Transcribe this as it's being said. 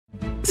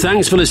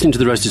Thanks for listening to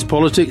The Rest is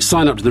Politics.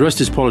 Sign up to The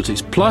Rest is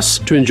Politics Plus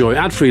to enjoy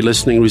ad-free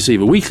listening,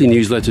 receive a weekly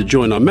newsletter,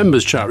 join our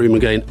members' chat room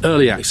and gain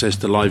early access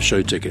to live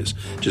show tickets.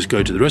 Just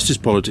go to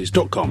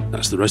therestispolitics.com.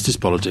 That's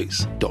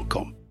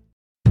therestispolitics.com.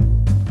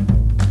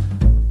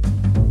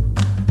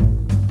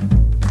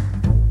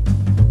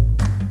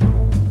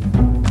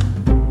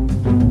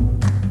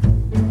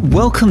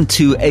 Welcome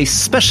to a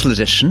special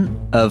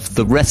edition of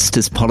The Rest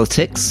is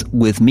Politics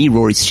with me,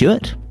 Rory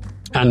Stewart.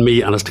 And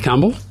me, Alistair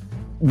Campbell.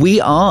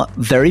 We are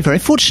very, very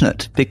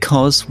fortunate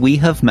because we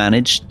have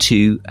managed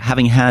to,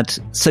 having had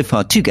so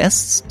far two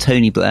guests,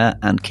 Tony Blair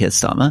and Keir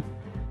Starmer.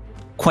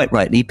 Quite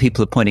rightly,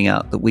 people are pointing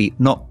out that we're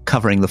not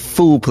covering the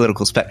full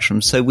political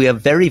spectrum, so we are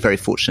very, very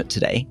fortunate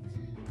today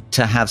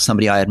to have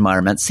somebody I admire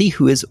immensely,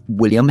 who is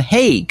William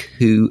Hague,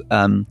 who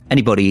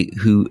anybody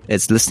who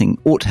is listening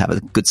ought to have a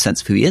good sense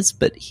of who he is,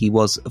 but he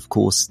was, of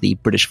course, the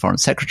British Foreign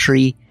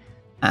Secretary,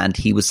 and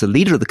he was the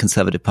leader of the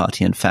Conservative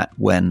Party, in fact,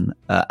 when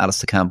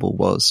Alistair Campbell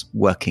was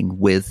working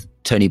with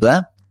Tony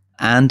Blair.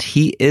 And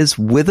he is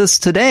with us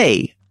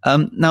today.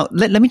 Now,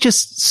 let me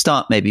just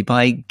start maybe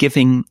by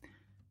giving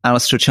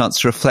Alistair a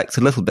chance to reflect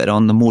a little bit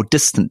on the more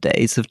distant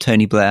days of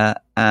Tony Blair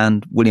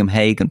and William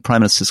Hague and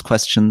Prime Minister's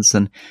questions.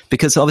 And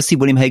because obviously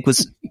William Hague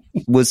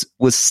was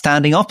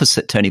standing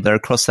opposite Tony Blair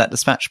across that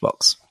dispatch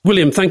box.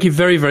 William, thank you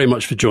very, very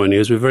much for joining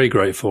us. We're very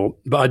grateful.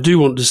 But I do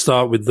want to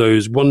start with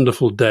those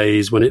wonderful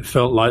days when it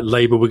felt like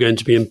Labour were going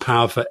to be in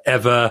power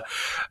forever.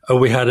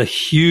 We had a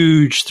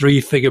huge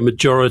three-figure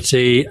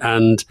majority,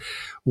 and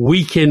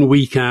week in,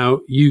 week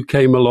out, you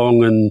came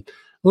along and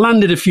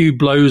landed a few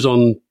blows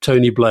on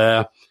Tony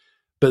Blair.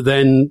 But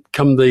then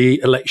come the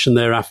election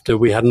thereafter,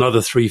 we had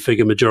another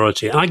three-figure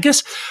majority. And I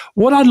guess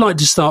what I'd like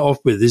to start off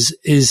with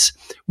is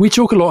we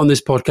talk a lot on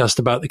this podcast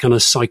about the kind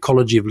of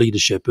psychology of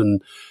leadership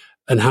and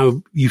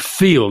how you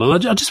feel.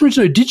 And I just want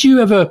to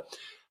know,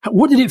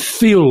 what did it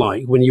feel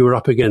like when you were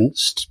up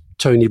against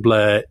Tony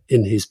Blair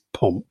in his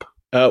pomp?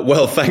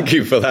 Well, thank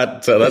you for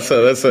that. That's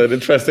an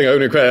interesting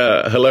opening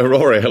question. Hello,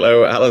 Rory.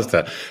 Hello,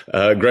 Alistair.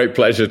 Great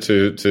pleasure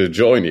to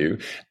join you.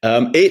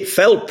 It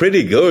felt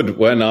pretty good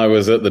when I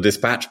was at the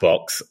dispatch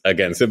box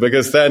against it,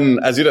 because then,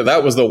 as you know,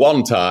 that was the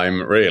one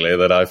time really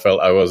that I felt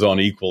I was on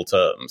equal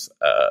terms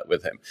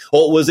with him,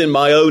 or was in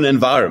my own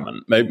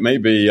environment,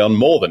 maybe on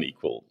more than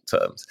equal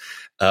terms.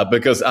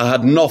 Because I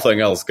had nothing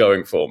else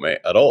going for me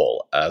at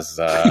all, as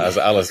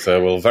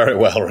Alistair will very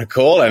well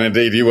recall. And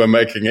indeed, you were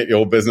making it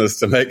your business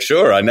to make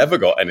sure I never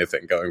got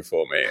anything going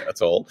for me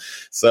at all.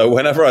 So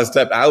whenever I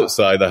stepped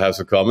outside the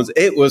House of Commons,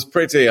 it was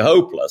pretty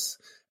hopeless.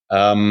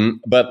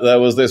 But there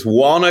was this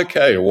one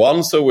occasion,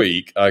 once a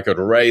week, I could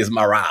raise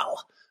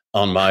morale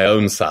on my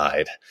own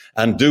side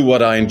and do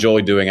what I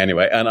enjoy doing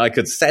anyway. And I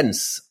could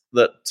sense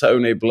that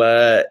Tony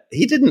Blair,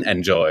 he didn't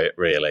enjoy it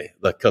really,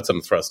 the cut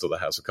and thrust of the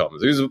House of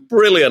Commons. He was a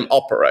brilliant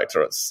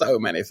operator at so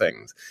many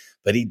things,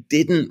 but he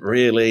didn't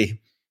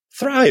really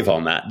thrive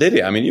on that, did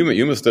he? I mean,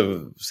 you must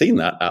have seen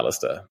that,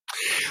 Alistair.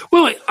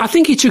 Well, I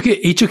think he took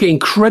it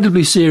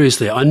incredibly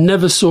seriously. I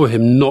never saw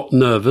him not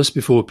nervous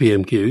before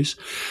PMQs.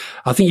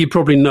 I think you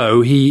probably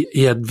know he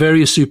had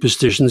various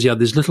superstitions. He had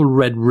this little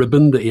red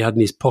ribbon that he had in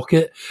his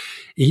pocket.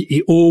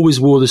 He always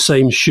wore the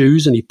same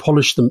shoes, and he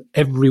polished them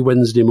every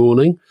Wednesday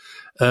morning.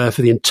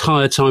 For the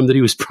entire time that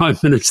he was Prime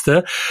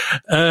Minister.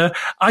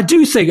 I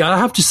do think, I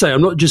have to say,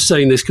 I'm not just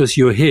saying this because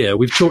you're here.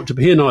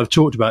 He and I have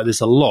talked about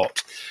this a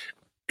lot.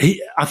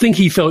 I think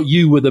he felt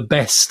you were the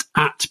best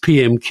at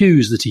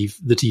PMQs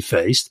that he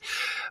faced.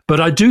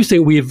 But I do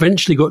think we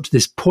eventually got to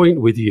this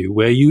point with you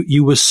where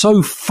you were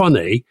so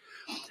funny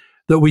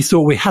that we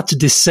thought we had to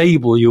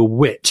disable your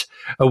wit.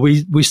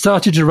 We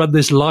started to run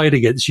this line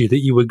against you that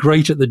you were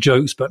great at the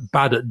jokes but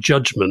bad at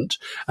judgment.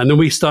 And then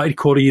we started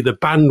calling you the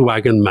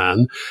bandwagon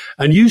man,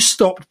 and you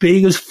stopped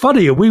being as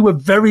funny. And we were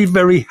very,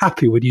 very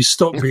happy when you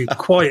stopped being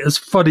quite as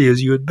funny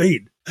as you had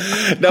been.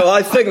 No,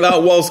 I think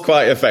that was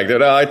quite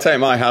effective. I take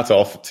my hat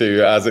off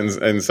to, as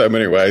in so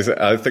many ways,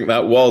 I think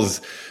that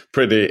was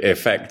pretty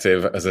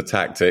effective as a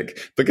tactic,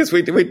 because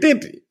we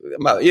did,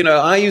 you know,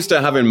 I used to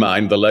have in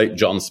mind the late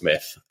John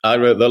Smith. I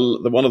wrote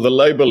one of the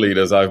Labour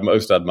leaders I've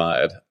most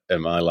admired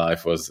in my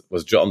life was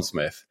John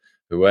Smith,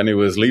 who, when he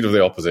was leader of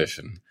the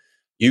opposition,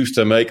 used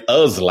to make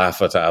us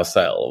laugh at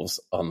ourselves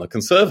on the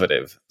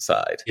Conservative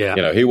side. Yeah.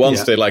 You know, he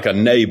once did like a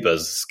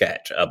Neighbours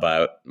sketch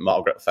about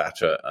Margaret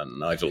Thatcher and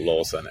Nigel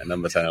Lawson in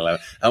number 10 and 11.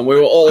 And we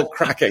were all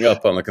cracking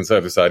up on the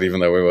Conservative side,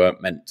 even though we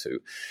weren't meant to.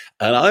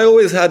 And I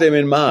always had him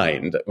in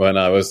mind when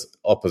I was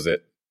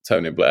opposite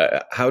Tony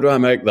Blair. How do I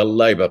make the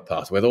Labour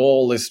Party, with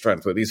all this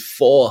strength, with these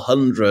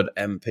 400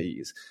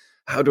 MPs,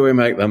 how do we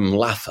make them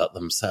laugh at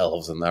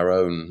themselves and their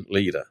own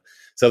leader?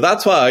 So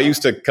that's why I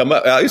used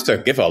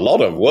to give a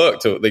lot of work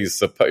to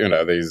these, you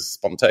know, these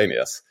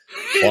spontaneous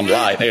one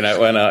line,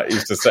 when I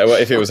used to say, well,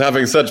 if he was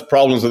having such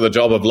problems with the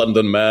job of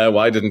London mayor,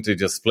 why didn't he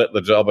just split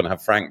the job and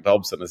have Frank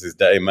Dobson as his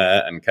day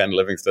mayor and Ken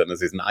Livingstone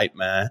as his night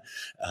mayor?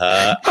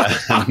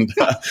 And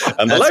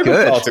the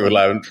Labour Party would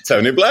laugh, and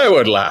Tony Blair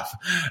would laugh.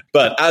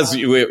 But as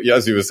you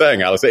were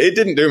saying, Alice, it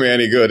didn't do me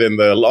any good in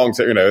the long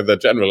term. The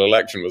general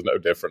election was no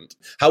different.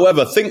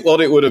 However, think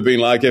what it would have been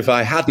like if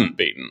I hadn't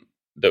been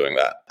doing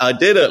that. I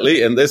did, at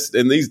least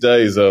in these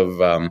days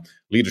of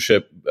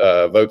leadership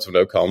votes of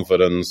no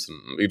confidence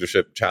and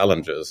leadership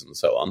challenges and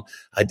so on,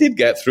 I did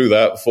get through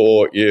that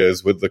 4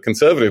 years with the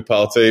Conservative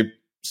Party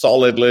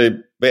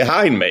solidly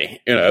behind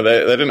me. They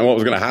didn't know what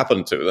was going to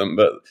happen to them,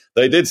 but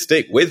they did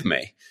stick with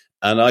me.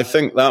 And I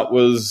think that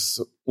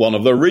was one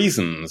of the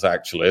reasons,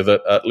 actually,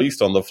 that at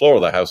least on the floor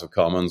of the House of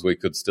Commons, we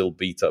could still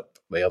beat up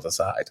the other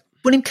side.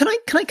 William, can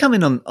I come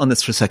in on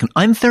this for a second?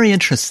 I'm very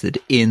interested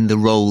in the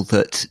role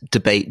that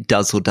debate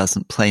does or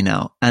doesn't play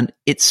now. And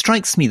it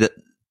strikes me that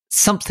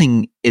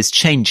something is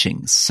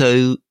changing.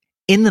 So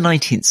in the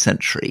 19th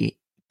century,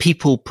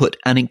 people put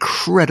an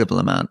incredible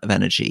amount of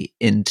energy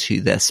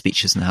into their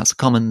speeches in the House of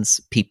Commons.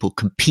 People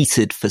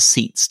competed for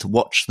seats to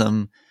watch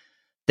them.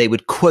 They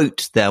would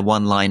quote their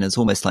one-liners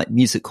almost like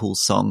music hall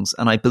songs.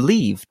 And I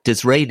believe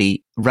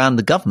Disraeli ran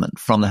the government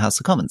from the House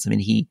of Commons. I mean,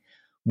 he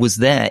was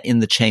there in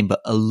the chamber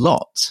a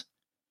lot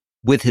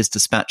with his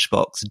dispatch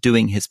box,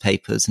 doing his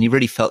papers, and he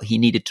really felt he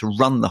needed to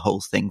run the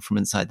whole thing from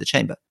inside the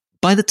chamber.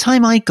 By the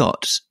time I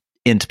got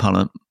into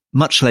Parliament,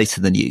 much later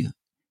than you,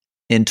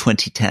 in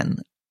 2010,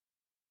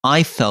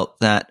 I felt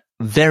that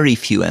very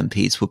few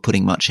MPs were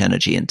putting much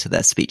energy into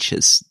their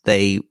speeches.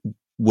 They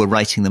were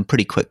writing them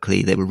pretty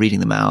quickly. They were reading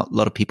them out. A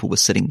lot of people were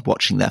sitting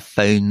watching their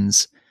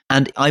phones.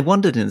 And I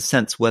wondered in a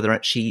sense whether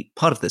actually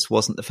part of this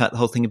wasn't the fact the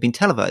whole thing had been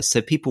televised.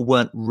 So people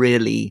weren't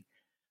really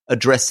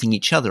addressing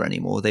each other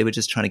anymore. They were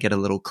just trying to get a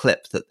little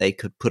clip that they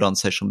could put on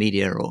social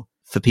media or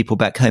for people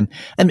back home.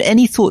 And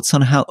any thoughts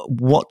on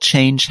what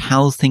changed,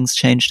 how things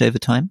changed over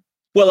time?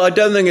 Well, I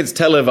don't think it's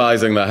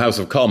televising the House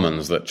of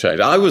Commons that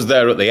changed. I was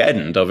there at the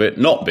end of it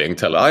not being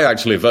televised. I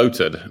actually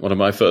voted, one of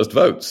my first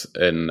votes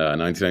in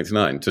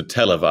 1989, to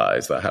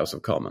televise the House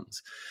of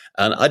Commons.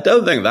 And I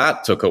don't think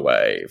that took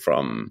away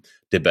from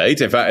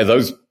debate. In fact,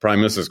 those Prime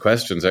Minister's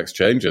questions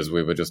exchanges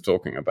we were just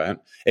talking about,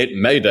 it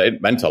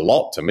meant a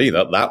lot to me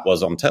that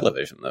was on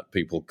television, that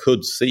people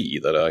could see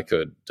that I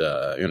could,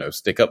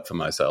 stick up for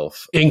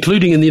myself.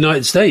 Including in the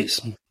United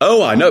States.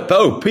 Oh, I know.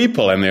 Oh,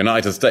 people in the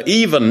United States.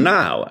 Even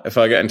now, if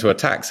I get into a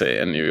taxi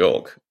in New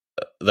York,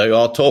 they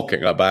are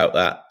talking about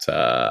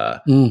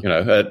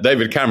that.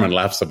 David Cameron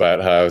laughs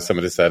about how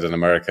somebody said in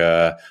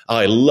America,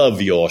 "I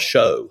love your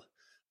show."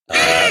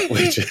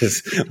 Which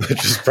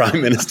is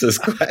Prime Minister's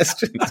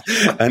questions.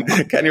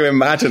 And can you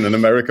imagine an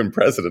American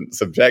president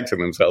subjecting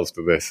themselves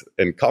to this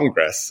in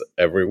Congress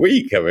every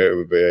week? I mean, it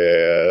would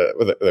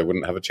be, they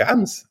wouldn't have a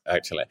chance,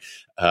 actually,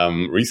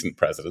 recent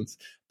presidents.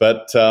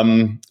 But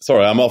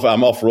sorry, I'm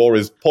off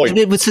Rory's point.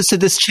 So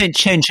this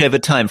change over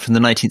time from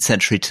the 19th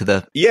century to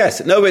the...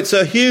 Yes, no, it's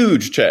a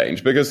huge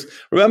change because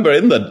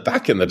remember,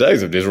 back in the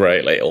days of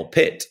Disraeli or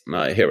Pitt,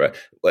 my hero,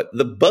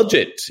 the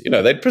budget,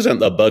 they'd present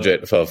the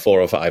budget for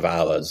 4 or 5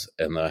 hours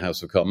in the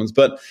House of Commons,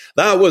 but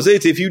that was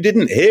it. If you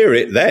didn't hear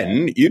it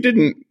then, you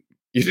didn't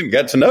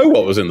get to know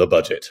what was in the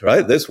budget,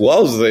 right? This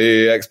was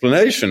the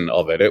explanation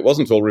of it. It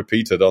wasn't all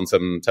repeated on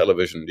some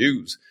television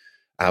news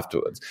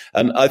afterwards.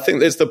 And I think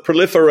there's the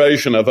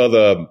proliferation of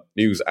other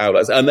news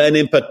outlets, and then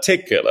in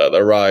particular,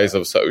 the rise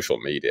of social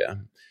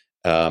media,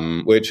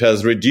 which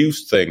has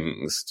reduced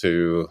things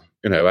to,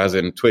 as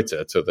in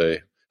Twitter, to the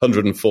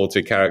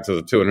 140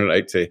 characters or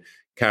 280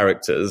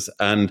 characters.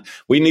 And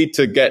we need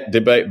to get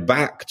debate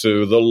back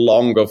to the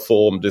longer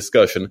form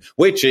discussion,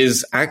 which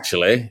is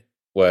actually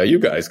where you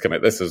guys come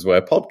in. This is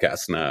where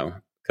podcasts now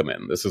come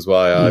in. This is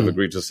why I've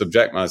agreed to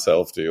subject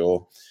myself to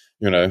your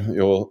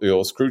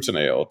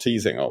scrutiny or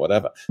teasing or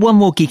whatever. One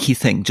more geeky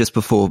thing just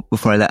before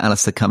I let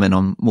Alistair come in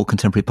on more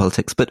contemporary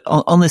politics, but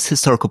on this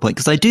historical point,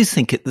 because I do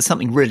think there's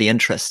something really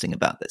interesting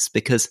about this,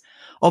 because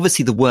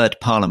obviously the word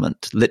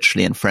parliament,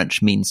 literally in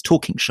French, means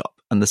talking shop,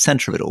 and the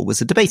centre of it all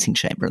was a debating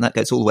chamber, and that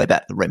goes all the way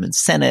back to the Roman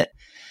Senate.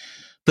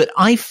 But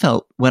I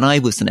felt when I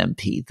was an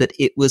MP that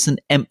it was an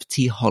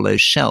empty, hollow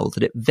shell,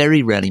 that it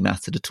very rarely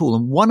mattered at all.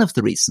 And one of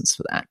the reasons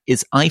for that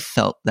is I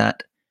felt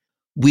that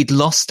we'd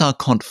lost our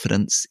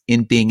confidence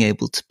in being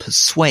able to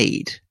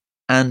persuade.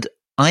 And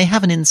I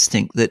have an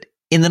instinct that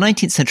in the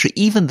 19th century,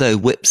 even though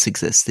whips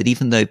existed,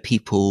 even though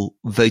people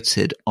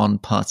voted on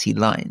party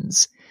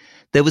lines,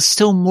 there was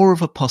still more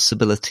of a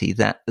possibility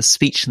that a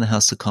speech in the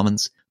House of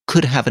Commons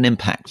could have an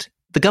impact.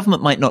 The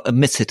government might not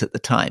admit it at the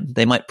time.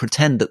 They might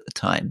pretend at the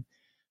time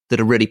that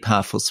a really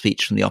powerful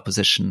speech from the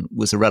opposition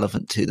was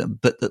irrelevant to them,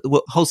 but that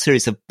the whole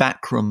series of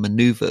backroom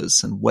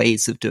maneuvers and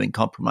ways of doing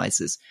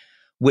compromises,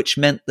 which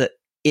meant that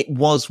it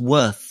was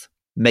worth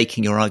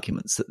making your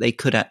arguments, that they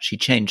could actually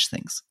change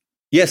things.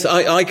 Yes,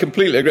 I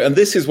completely agree. And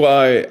this is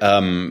why,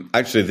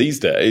 actually, these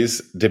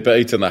days,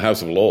 debate in the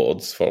House of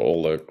Lords, for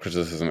all the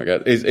criticism I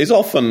get, is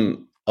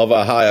often of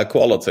a higher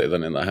quality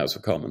than in the House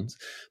of Commons,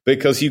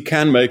 because you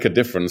can make a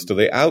difference to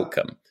the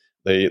outcome.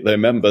 the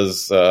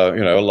members, a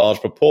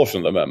large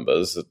proportion of the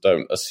members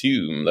don't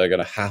assume they're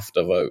going to have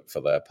to vote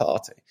for their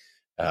party,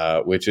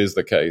 which is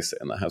the case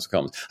in the House of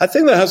Commons. I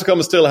think the House of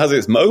Commons still has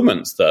its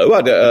moments, though.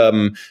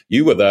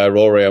 You were there,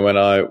 Rory, when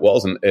I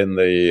wasn't in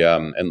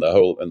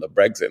the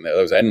Brexit,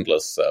 those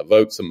endless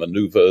votes and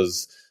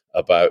manoeuvres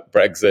about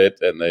Brexit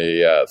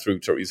through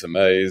Theresa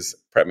May's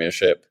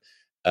premiership.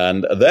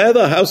 And there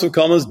the House of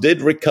Commons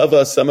did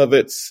recover some of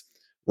its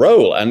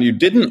role, and you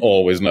didn't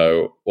always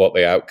know what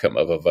the outcome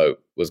of a vote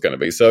was going to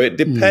be. So it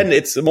depends.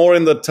 It's more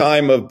in the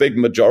time of big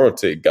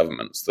majority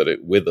governments that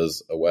it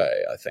withers away,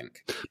 I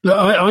think. But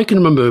I can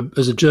remember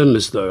as a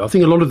journalist, though, I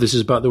think a lot of this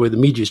is about the way the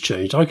media's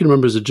changed. I can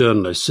remember as a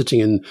journalist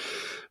sitting in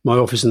my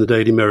office in the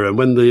Daily Mirror, and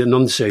when the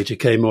annunciator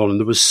came on, and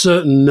there were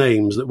certain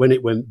names that when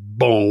it went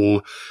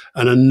bong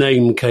and a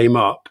name came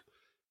up,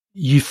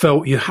 you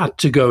felt you had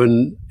to go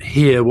and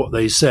hear what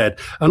they said.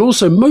 And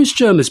also, most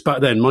journalists back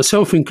then,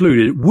 myself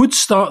included, would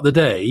start the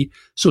day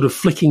sort of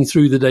flicking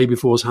through the day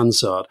before's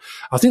Hansard.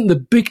 I think the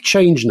big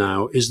change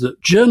now is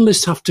that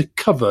journalists have to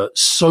cover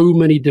so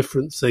many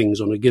different things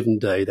on a given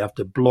day. They have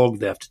to blog,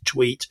 they have to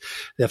tweet,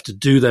 they have to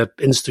do their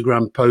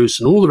Instagram posts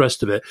and all the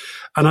rest of it.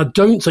 And I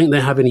don't think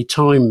they have any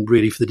time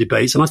really for the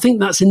debates. And I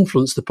think that's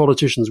influenced the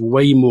politicians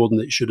way more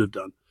than it should have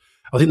done.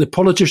 I think the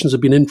politicians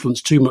have been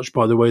influenced too much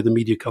by the way the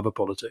media cover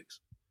politics.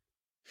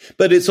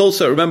 But it's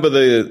also, remember,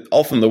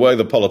 often the way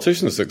the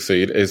politicians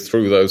succeed is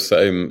through those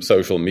same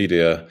social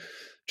media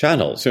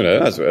channels.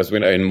 As we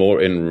know,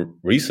 in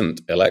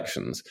recent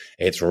elections,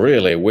 it's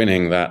really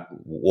winning that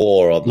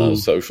war on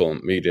those social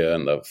media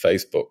and the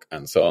Facebook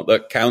and so on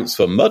that counts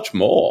for much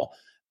more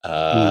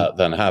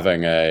than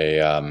having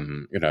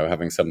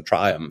having some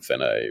triumph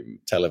in a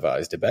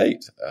televised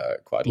debate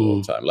quite a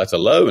long time, let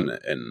alone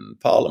in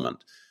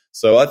Parliament.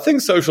 So I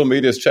think social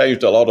media has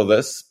changed a lot of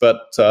this,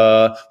 but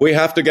we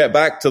have to get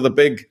back to the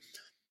big,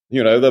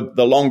 the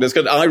long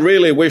discussion. I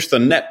really wish the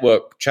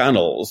network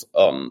channels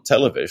on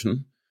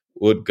television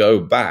would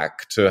go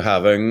back to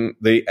having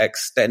the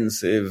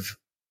extensive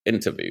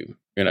interview.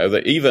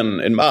 That even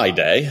in my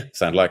day,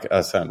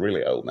 I sound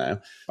really old now.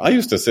 I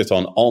used to sit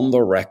on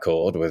the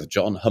record with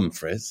John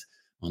Humphreys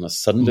on a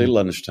Sunday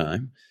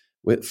lunchtime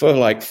for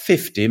like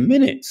 50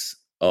 minutes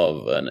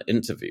of an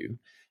interview.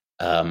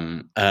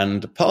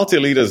 And party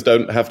leaders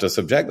don't have to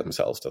subject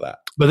themselves to that.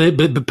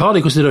 But partly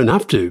because they don't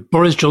have to.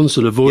 Boris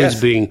Johnson avoids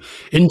being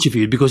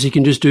interviewed because he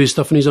can just do his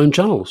stuff on his own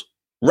channels.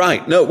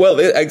 Right. No, well,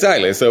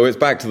 exactly. So it's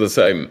back to the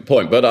same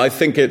point. But I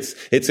think it's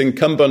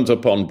incumbent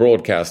upon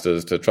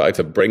broadcasters to try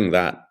to bring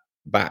that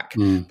back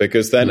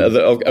because then,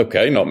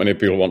 not many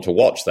people want to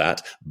watch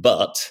that.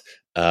 But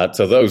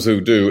to those who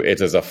do,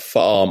 it is a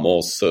far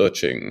more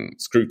searching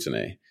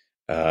scrutiny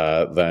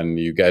than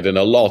you get in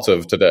a lot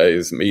of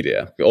today's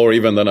media, or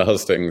even than a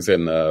hustings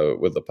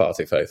with the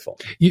party faithful.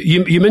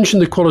 You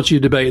mentioned the quality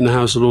of debate in the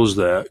House of Lords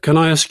there. Can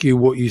I ask you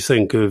what you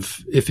think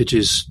of, if it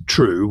is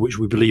true, which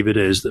we believe it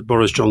is, that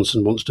Boris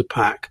Johnson wants to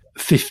pack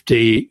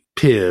 50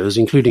 peers,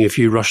 including a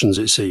few Russians,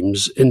 it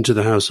seems, into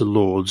the House of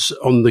Lords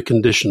on the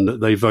condition that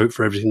they vote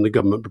for everything the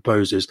government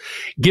proposes,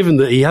 given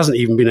that he hasn't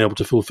even been able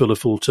to fulfill a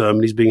full term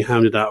and he's being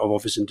hounded out of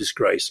office in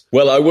disgrace?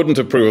 Well, I wouldn't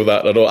approve of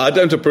that at all. I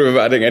don't approve of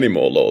adding any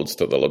more Lords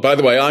to the Lord. By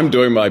the way, I'm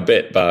doing my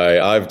bit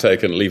I've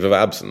taken leave of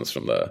absence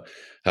from the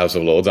House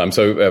of Lords.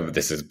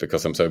 This is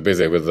because I'm so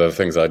busy with the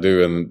things I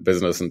do in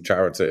business and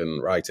charity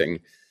and writing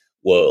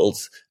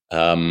worlds.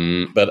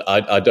 But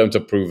I don't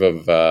approve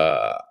of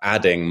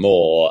adding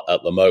more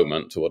at the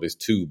moment to what is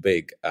too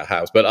big a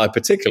house. But I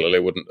particularly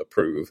wouldn't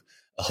approve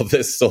of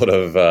this sort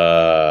of,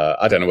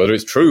 I don't know whether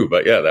it's true,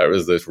 but there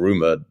is this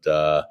rumored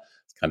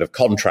kind of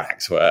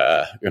contract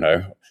where,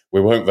 we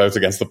won't vote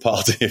against the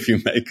party if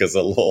you make us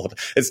a Lord.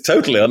 It's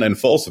totally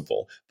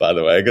unenforceable, by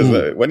the way,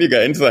 because when you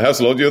get into the House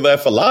of Lords, you're there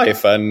for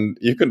life and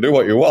you can do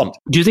what you want.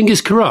 Do you think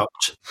it's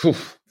corrupt?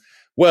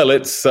 Well,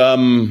 it's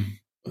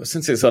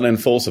since it's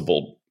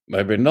unenforceable,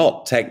 maybe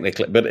not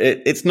technically, but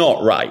it's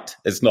not right.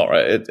 It's not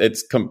right.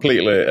 It's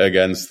completely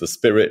against the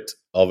spirit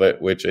of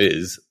it, which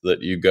is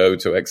that you go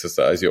to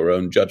exercise your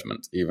own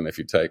judgment, even if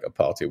you take a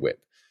party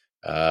whip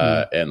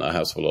in the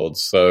House of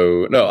Lords.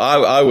 So, no,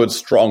 I would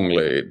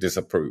strongly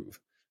disapprove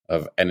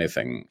of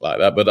anything like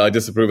that. But I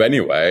disapprove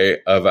anyway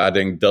of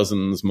adding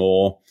dozens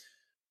more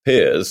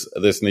peers.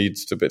 This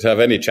needs to have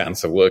any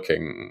chance of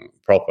working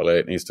properly.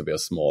 It needs to be a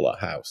smaller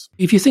house.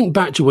 If you think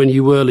back to when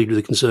you were leader of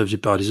the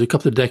Conservative Party, a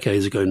couple of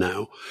decades ago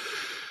now,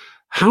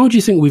 how do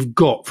you think we've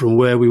got from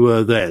where we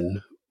were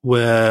then,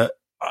 where,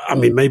 I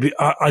mean, maybe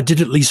I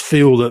did at least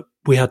feel that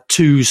we had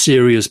two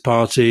serious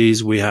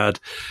parties. I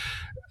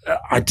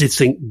did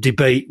think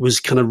debate was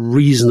kind of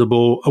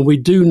reasonable, and we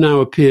do now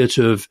appear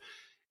to have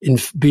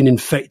been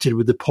infected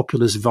with the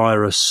populist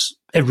virus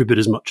every bit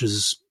as much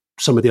as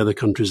some of the other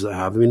countries that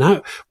have. I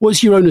mean,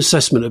 what's your own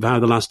assessment of how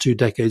the last 2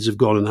 decades have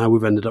gone and how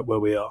we've ended up where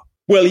we are?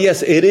 Well,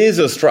 yes, it is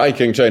a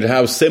striking change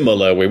how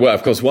similar we were.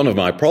 Of course, one of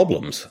my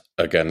problems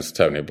against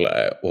Tony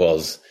Blair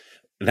was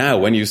now,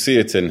 when you see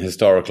it in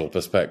historical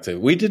perspective,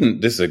 we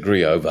didn't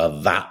disagree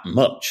over that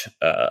much,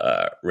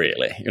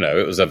 really.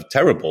 It was a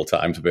terrible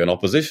time to be an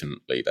opposition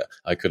leader.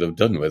 I could have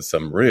done with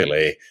some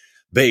really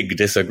big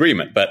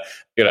disagreement. But,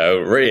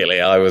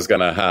 really, I was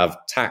going to have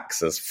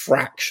taxes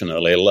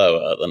fractionally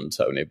lower than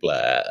Tony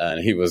Blair,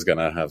 and he was going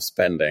to have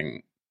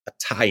spending a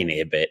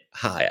tiny bit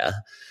higher.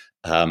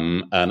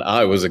 And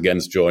I was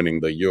against joining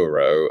the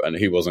euro, and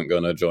he wasn't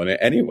going to join it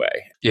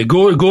anyway. Yeah,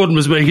 Gordon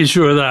was making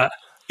sure of that.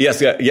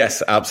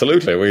 Yes,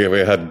 absolutely. We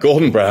had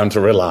Gordon Brown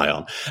to rely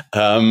on.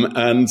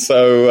 And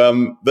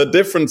so the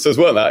differences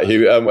weren't that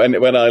huge.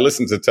 When I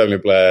listen to Tony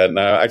Blair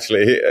now,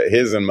 actually,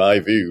 his and my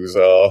views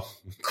are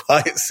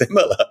quite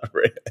similar.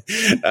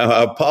 Really.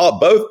 Now,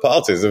 both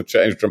parties have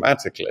changed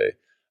dramatically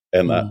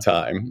in that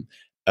time.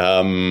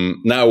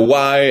 Now,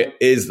 why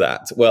is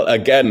that? Well,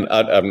 again,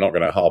 I'm not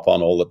going to harp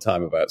on all the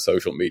time about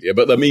social media,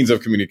 but the means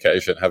of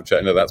communication have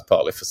changed, and that's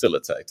partly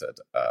facilitated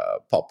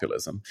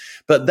populism.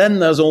 But then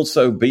there's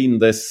also been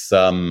this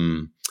a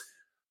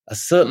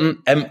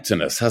certain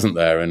emptiness, hasn't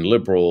there, in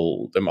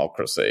liberal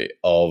democracy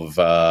of,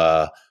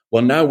 well,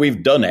 now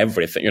we've done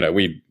everything.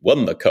 We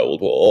won the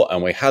Cold War,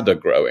 and we had a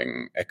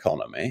growing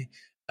economy.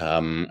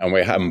 And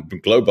we had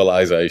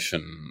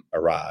globalization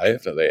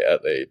arrived at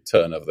the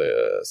turn of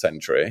the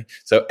century.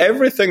 So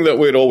everything that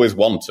we'd always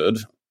wanted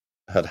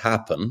had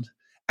happened.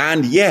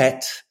 And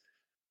yet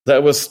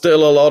there was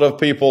still a lot of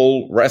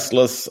people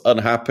restless,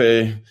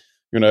 unhappy,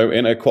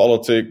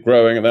 inequality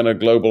growing, and then a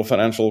global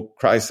financial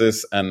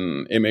crisis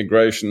and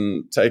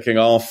immigration taking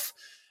off.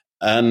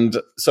 And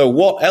so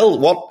what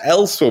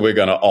else were we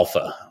going to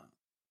offer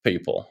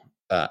people?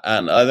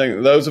 And I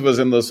think those of us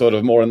in the sort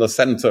of more in the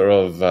center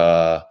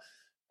of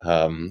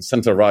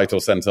center right or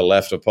center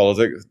left of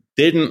politics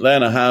didn't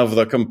then have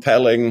the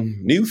compelling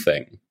new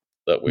thing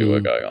that we were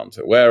going on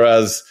to.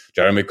 Whereas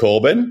Jeremy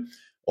Corbyn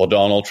or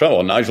Donald Trump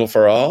or Nigel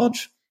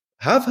Farage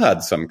have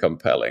had some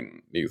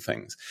compelling new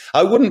things.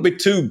 I wouldn't be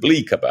too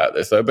bleak about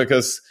this, though,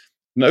 because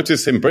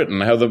notice in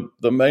Britain how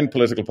the main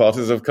political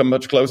parties have come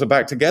much closer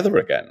back together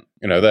again.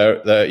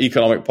 Their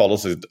economic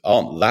policies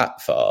aren't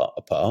that far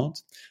apart.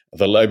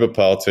 The Labour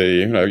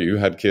Party, you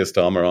had Keir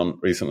Starmer on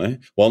recently,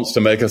 wants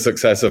to make a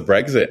success of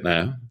Brexit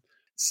now.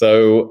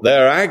 So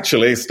they're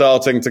actually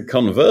starting to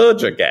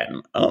converge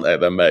again, aren't they,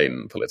 the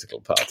main political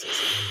parties?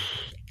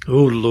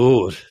 Oh,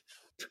 Lord.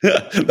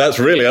 That's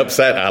really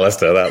upset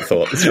Alistair, that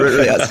thought. It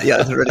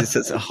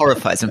really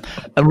horrifies him.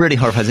 It really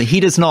horrifies him.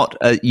 He does not,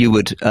 you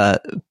would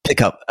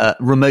pick up,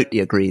 remotely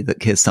agree that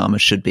Keir Starmer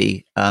should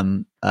be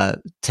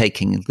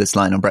taking this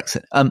line on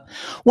Brexit.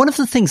 One of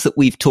the things that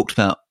we've talked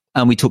about,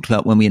 and we talked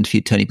about when we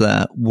interviewed Tony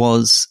Blair,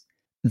 was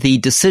the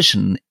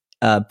decision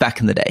back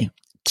in the day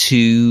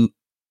to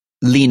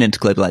lean into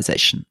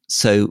globalization.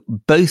 So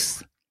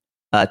both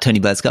Tony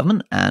Blair's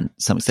government and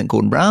to some extent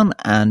Gordon Brown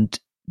and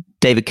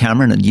David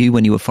Cameron and you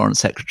when you were Foreign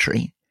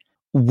Secretary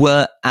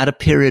were at a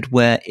period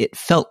where it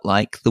felt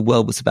like the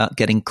world was about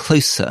getting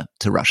closer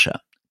to Russia,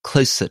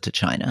 closer to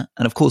China.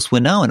 And of course, we're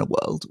now in a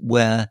world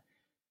where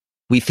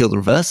we feel the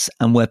reverse,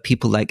 and where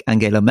people like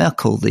Angela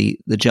Merkel, the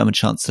German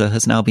chancellor,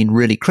 has now been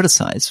really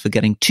criticized for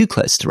getting too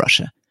close to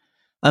Russia.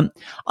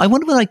 I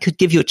wonder whether I could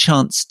give you a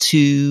chance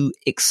to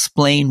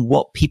explain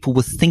what people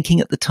were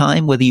thinking at the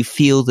time, whether you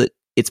feel that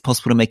it's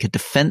possible to make a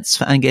defense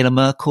for Angela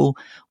Merkel,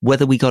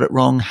 whether we got it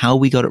wrong, how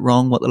we got it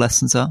wrong, what the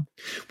lessons are?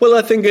 Well,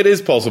 I think it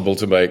is possible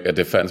to make a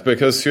defense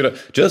because,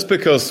 just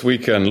because we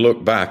can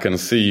look back and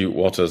see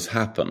what has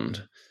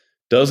happened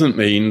doesn't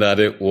mean that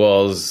it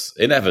was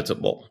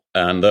inevitable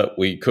and that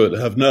we could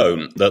have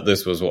known that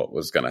this was what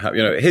was going to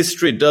happen.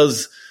 History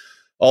does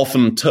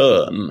often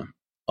turn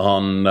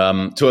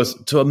on,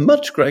 to a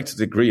much greater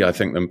degree, I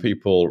think, than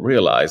people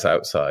realize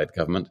outside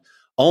government,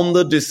 on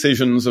the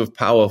decisions of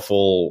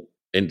powerful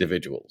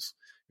individuals.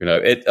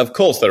 Of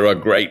course, there are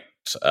great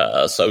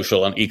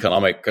social and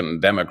economic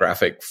and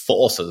demographic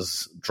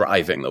forces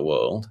driving the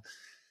world,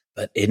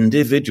 but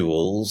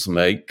individuals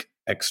make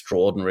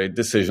extraordinary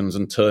decisions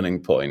and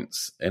turning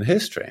points in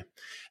history.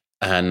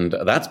 And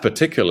that's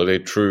particularly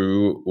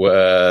true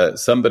where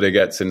somebody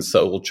gets in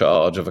sole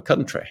charge of a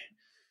country.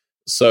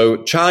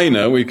 So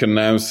China, we can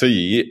now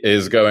see,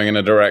 is going in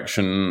a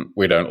direction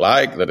we don't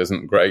like, that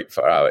isn't great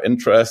for our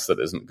interests, that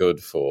isn't good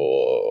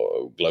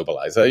for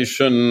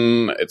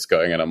globalization. It's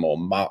going in a more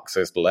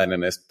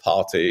Marxist-Leninist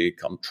party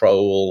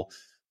control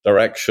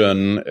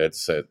direction.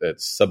 It's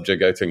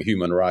subjugating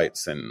human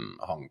rights in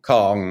Hong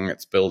Kong.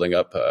 It's building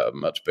up a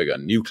much bigger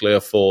nuclear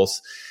force.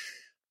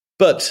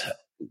 But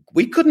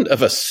we couldn't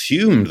have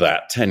assumed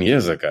that 10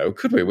 years ago,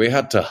 could we? We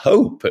had to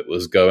hope it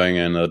was going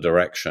in a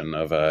direction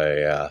of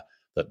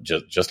that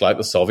just like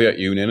the Soviet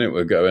Union, it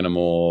would go in a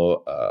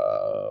more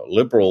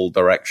liberal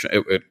direction.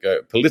 It would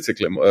go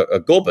politically a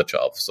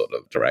Gorbachev sort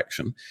of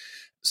direction.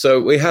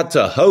 So we had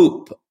to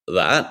hope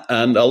that,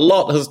 and a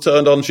lot has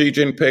turned on Xi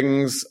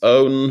Jinping's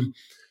own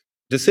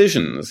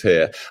decisions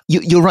here.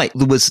 You're right.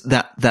 There was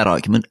that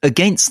argument.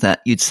 Against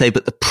that, you'd say,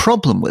 but the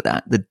problem with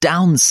that, the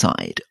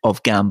downside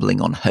of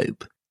gambling on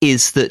hope,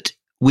 is that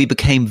we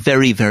became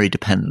very, very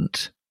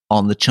dependent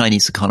on the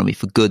Chinese economy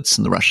for goods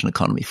and the Russian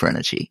economy for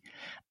energy.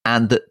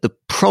 And that the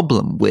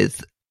problem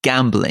with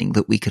gambling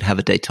that we could have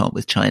a détente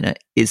with China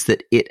is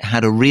that it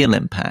had a real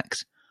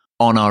impact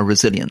on our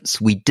resilience.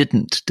 We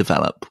didn't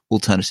develop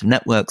alternative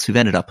networks. We've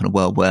ended up in a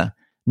world where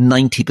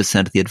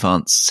 90% of the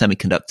advanced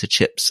semiconductor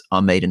chips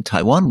are made in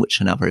Taiwan, which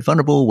are now very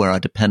vulnerable, where our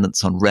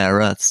dependence on rare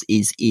earths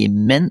is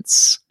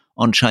immense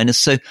on China.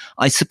 So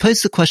I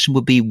suppose the question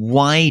would be,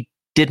 why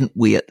didn't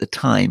we at the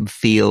time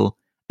feel,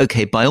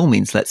 okay, by all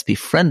means, let's be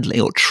friendly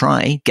or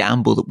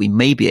gamble that we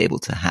may be able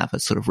to have a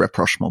sort of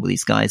rapprochement with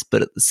these guys,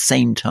 but at the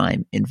same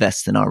time,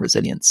 invest in our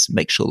resilience,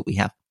 make sure that we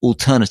have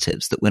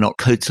alternatives, that we're not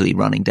totally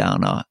running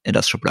down our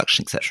industrial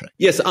production, etc.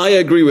 Yes, I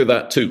agree with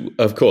that too.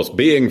 Of course,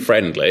 being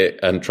friendly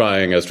and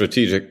trying a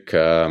strategic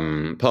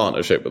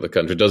partnership with the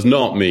country does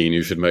not mean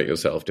you should make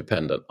yourself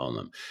dependent on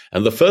them.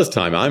 And the first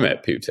time I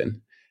met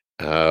Putin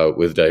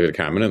with David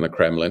Cameron in the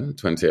Kremlin in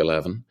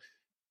 2011,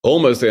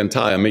 almost the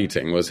entire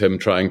meeting was him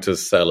trying to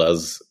sell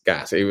us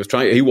gas.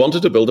 He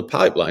wanted to build a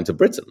pipeline to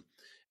Britain.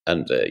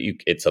 And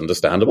it's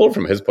understandable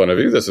from his point of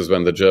view. This is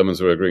when the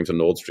Germans were agreeing to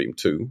Nord Stream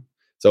 2.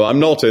 So I'm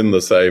not in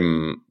the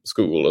same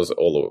school as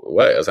all the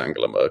way as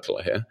Angela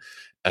Merkel here.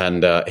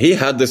 And he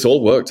had this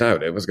all worked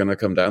out. It was going to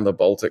come down the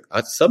Baltic,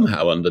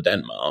 somehow under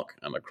Denmark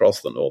and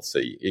across the North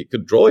Sea. He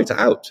could draw it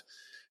out.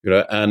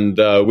 And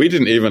we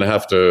didn't even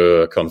have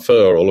to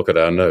confer or look at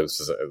our notes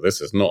to say,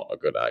 this is not a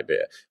good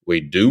idea. We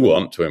do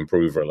want to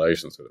improve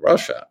relations with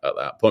Russia at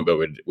that point, but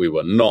we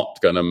were not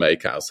going to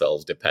make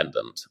ourselves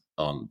dependent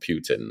on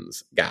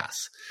Putin's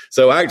gas.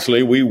 So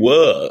actually, we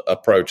were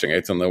approaching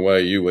it in the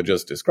way you were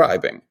just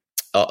describing.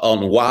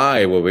 On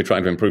why were we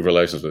trying to improve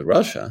relations with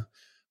Russia?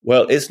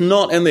 Well, it's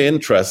not in the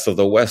interests of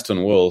the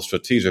Western world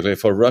strategically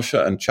for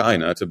Russia and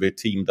China to be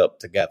teamed up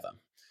together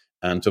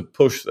and to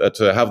push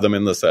to have them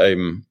in the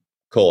same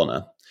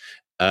corner.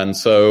 And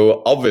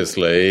so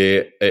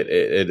obviously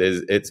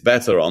it's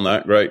better on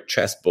that great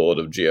chessboard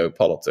of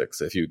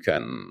geopolitics if you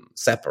can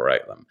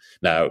separate them.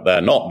 Now,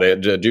 they're not,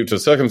 due to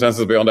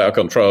circumstances beyond our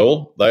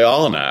control, they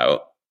are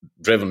now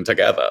driven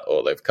together,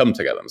 or they've come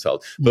together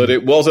themselves. But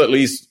it was at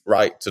least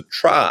right to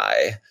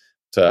try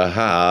to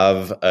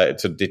have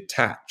to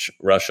detach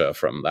Russia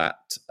from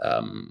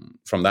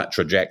that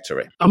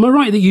trajectory. Am I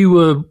right that you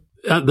were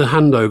at the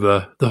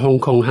handover, the Hong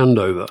Kong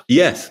handover?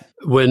 Yes.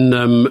 When,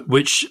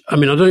 which, I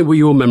mean, I don't know what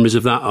your memories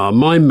of that are.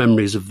 My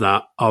memories of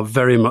that are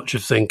very much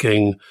of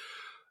thinking,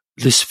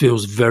 this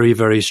feels very,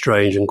 very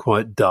strange and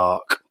quite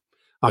dark.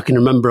 I can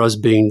remember us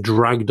being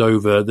dragged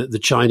over, the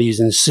Chinese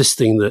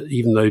insisting that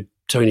even though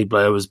Tony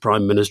Blair was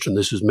prime minister and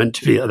this was meant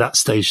to be at that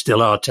stage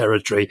still our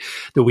territory,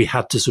 that we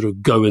had to sort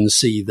of go and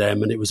see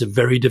them. And it was a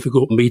very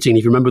difficult meeting.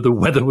 If you remember, the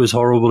weather was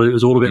horrible. It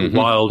was all a bit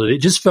wild. And it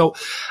just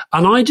felt,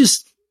 and I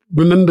just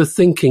remember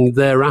thinking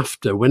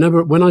thereafter,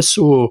 when I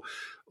saw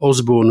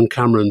Osborne and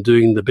Cameron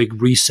doing the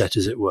big reset,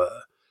 as it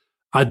were,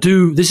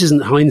 this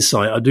isn't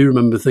hindsight, I do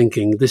remember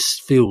thinking, this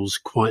feels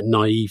quite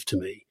naive to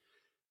me,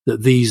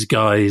 that these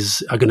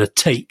guys are going to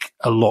take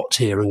a lot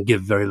here and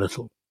give very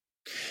little.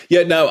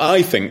 Yeah, no,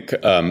 I think,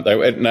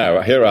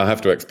 now here I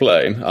have to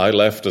explain, I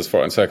left as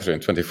Foreign Secretary in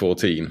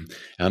 2014,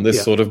 and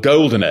this sort of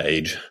golden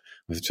age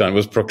with China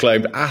was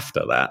proclaimed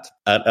after that.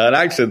 And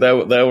actually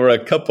there were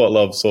a couple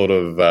of sort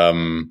of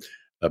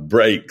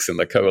breaks in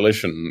the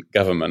coalition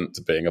government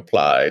being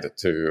applied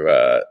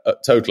to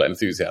total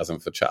enthusiasm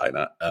for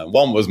China.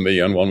 One was me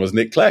and one was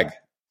Nick Clegg,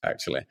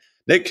 actually.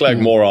 Nick Clegg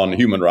more on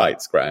human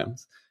rights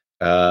grounds.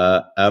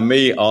 And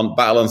me on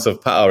balance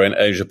of power in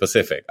Asia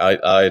Pacific.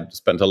 I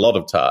spent a lot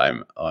of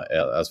time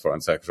as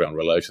Foreign Secretary on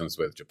relations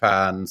with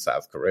Japan,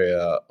 South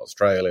Korea,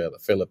 Australia, the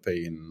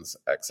Philippines,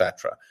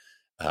 etc.,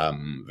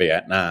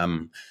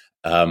 Vietnam,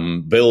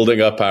 building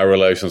up our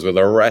relations with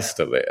the rest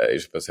of the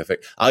Asia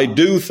Pacific. I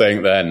do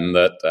think then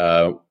that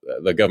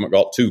the government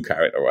got too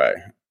carried away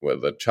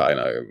with the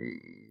China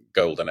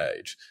golden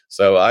age.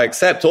 So I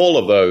accept all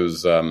of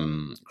those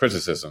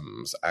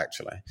criticisms,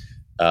 actually.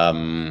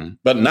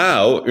 But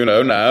now,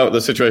 now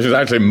the situation is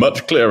actually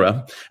much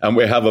clearer and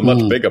we have a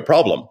much bigger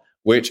problem,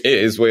 which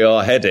is we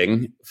are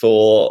heading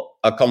for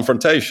a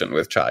confrontation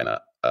with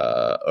China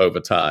over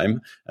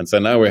time. And so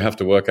now we have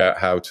to work out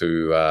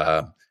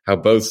how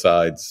both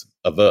sides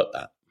avert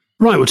that.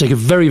 Right, we'll take a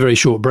very, very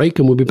short break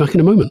and we'll be back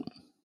in a moment.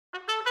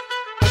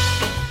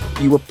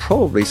 You were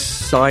probably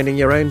signing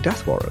your own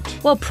death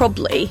warrant. Well,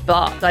 probably,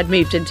 but I'd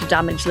moved into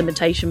damage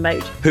limitation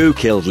mode. Who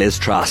killed Liz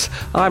Truss?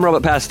 I'm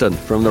Robert Peston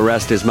from The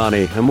Rest is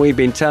Money, and we've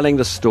been telling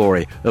the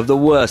story of the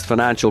worst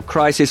financial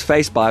crisis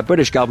faced by a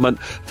British government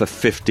for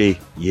 50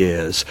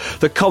 years.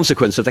 The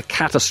consequence of the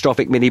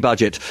catastrophic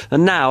mini-budget.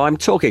 And now I'm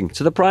talking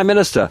to the Prime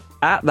Minister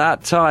at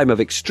that time of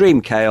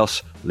extreme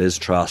chaos, Liz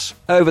Truss.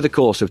 Over the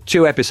course of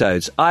 2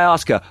 episodes, I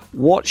ask her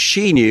what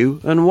she knew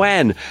and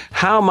when,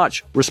 how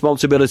much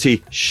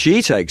responsibility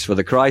she takes for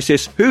the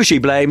crisis, who she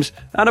blames,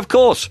 and of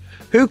course,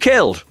 who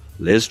killed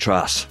Liz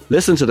Truss.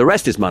 Listen to The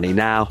Rest is Money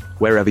now,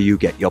 wherever you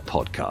get your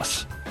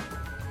podcasts.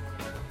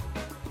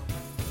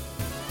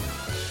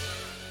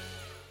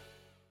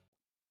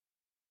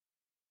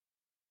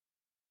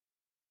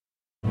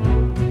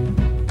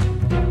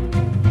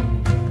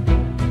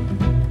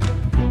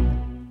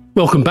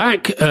 Welcome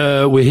back.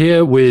 We're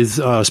here with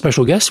our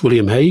special guest,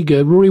 William Hague.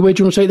 Rory, where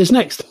do you want to take this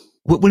next?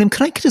 William,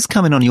 can I just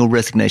comment on your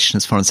resignation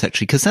as Foreign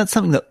Secretary? Because that's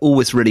something that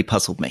always really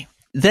puzzled me.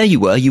 There you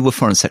were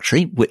Foreign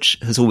Secretary, which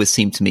has always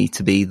seemed to me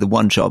to be the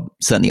one job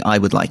certainly I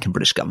would like in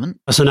British government.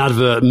 That's an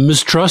advert.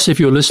 Mistrust, if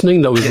you're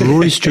listening, that was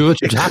Rory Stewart.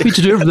 Happy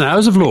to do it from the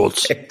House of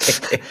Lords.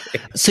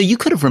 So you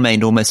could have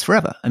remained almost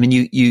forever. I mean,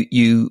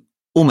 you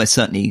almost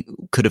certainly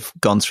could have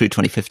gone through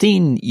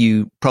 2015.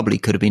 You probably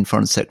could have been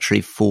Foreign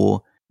Secretary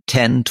for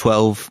 10,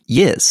 12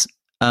 years.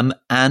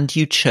 And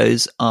you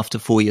chose after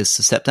 4 years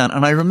to step down.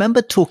 And I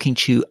remember talking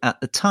to you at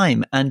the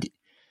time, and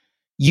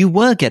you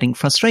were getting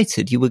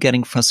frustrated. You were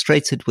getting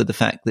frustrated with the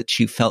fact that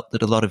you felt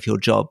that a lot of your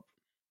job,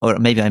 or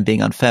maybe I'm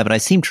being unfair, but I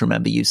seem to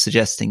remember you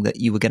suggesting that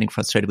you were getting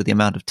frustrated with the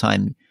amount of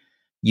time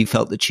you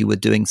felt that you were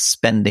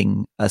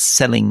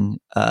selling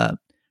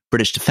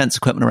British defense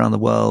equipment around the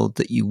world,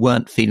 that you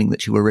weren't feeling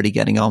that you were really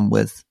getting on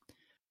with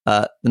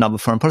the number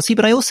of foreign policy.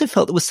 But I also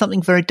felt there was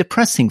something very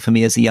depressing for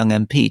me as a young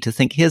MP to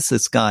think, here's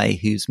this guy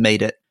who's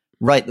made it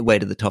right the way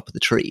to the top of the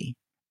tree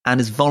and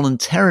is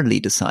voluntarily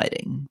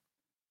deciding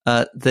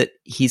that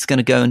he's going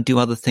to go and do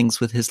other things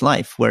with his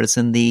life. Whereas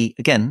in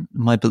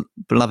my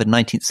beloved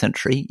 19th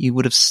century, you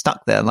would have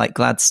stuck there like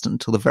Gladstone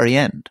till the very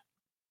end.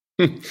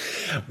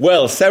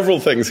 Well, several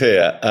things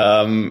here.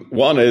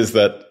 One is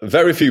that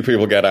very few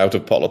people get out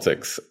of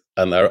politics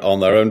and they're on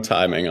their own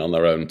timing, on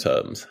their own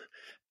terms.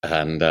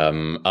 And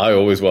I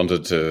always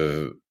wanted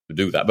to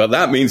do that. But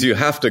that means you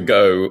have to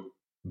go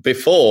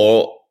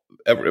before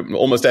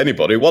almost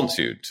anybody wants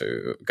you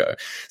to go.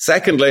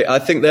 Secondly, I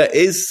think there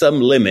is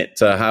some limit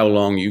to how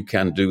long you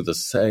can do the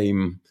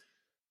same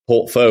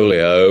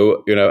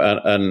portfolio,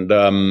 and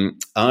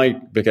I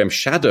became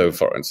shadow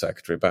foreign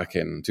secretary back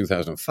in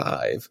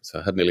 2005. So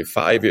I had nearly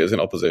 5 years in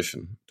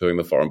opposition doing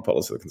the foreign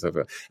policy of the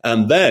Conservative.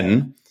 And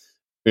then,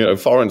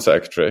 foreign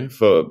secretary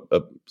for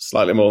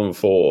slightly more than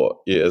 4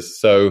 years.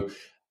 So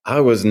I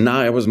was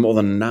more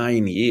than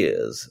 9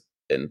 years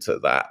into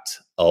that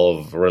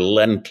of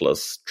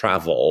relentless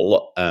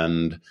travel.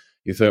 And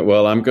you think,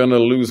 well, I'm going to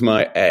lose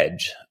my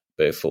edge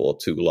before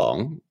too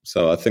long.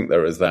 So I think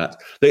there is that.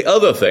 The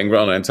other thing,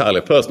 on an entirely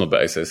personal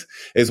basis,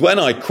 is when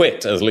I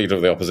quit as leader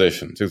of the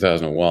opposition,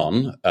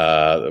 2001,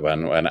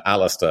 when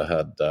Alistair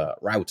had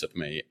routed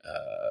me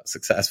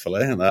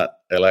successfully in that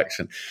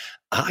election,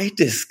 I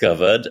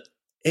discovered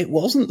it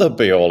wasn't the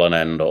be-all and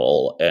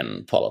end-all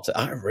in politics.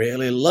 I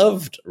really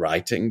loved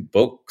writing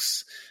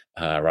books,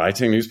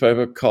 writing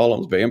newspaper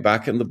columns, being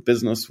back in the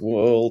business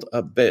world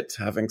a bit,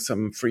 having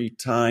some free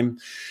time.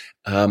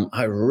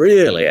 I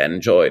really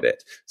enjoyed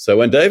it. So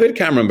when David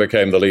Cameron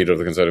became the leader of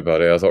the Conservative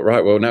Party, I thought,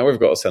 right, well, now we've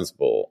got a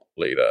sensible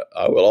leader.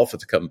 I will offer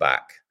to come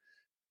back,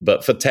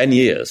 but for 10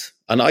 years.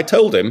 And I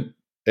told him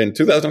in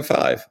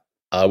 2005,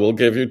 I will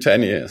give you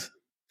 10 years.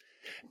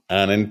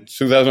 And in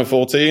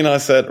 2014, I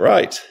said,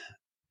 right,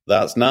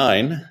 that's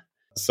 9.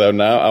 So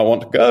now I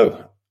want to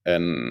go.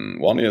 In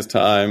 1 year's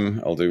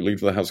time, I'll do leave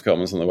for the House of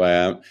Commons on the way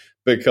out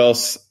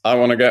because I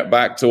want to get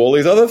back to all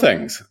these other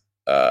things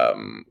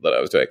that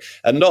I was doing.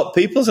 And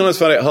people sometimes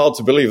find it hard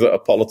to believe that a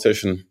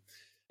politician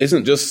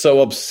isn't just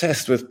so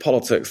obsessed with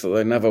politics that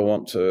they never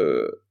want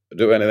to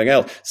do anything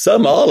else.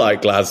 Some are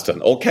like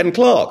Gladstone or Ken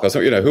Clarke or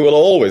something, who will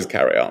always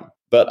carry on.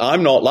 But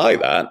I'm not like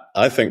that.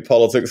 I think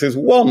politics is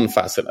one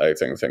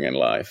fascinating thing in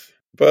life,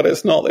 but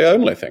it's not the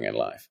only thing in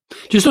life.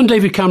 Just on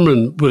David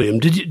Cameron, William,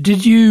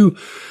 did you...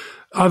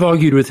 I've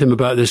argued with him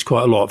about this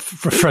quite a lot,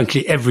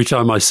 frankly, every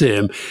time I see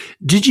him.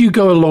 Did you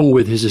go along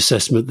with his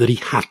assessment that he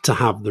had to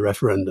have the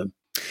referendum?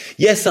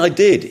 Yes, I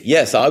did.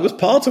 Yes, I was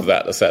part of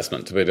that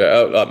assessment.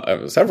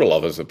 Several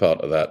of us were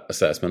part of that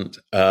assessment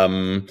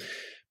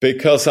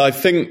because I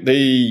think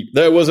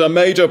there was a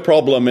major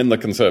problem in the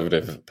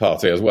Conservative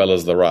Party as well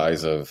as the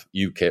rise of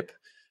UKIP.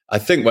 I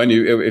think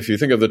if you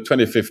think of the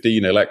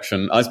 2015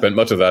 election, I spent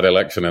much of that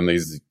election in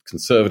these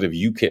Conservative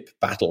UKIP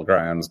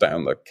battlegrounds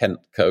down the Kent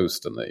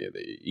coast and the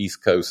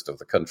east coast of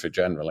the country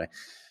generally.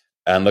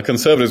 And the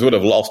Conservatives would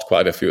have lost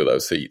quite a few of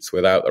those seats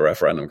without the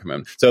referendum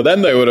coming. So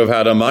then they would have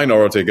had a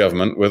minority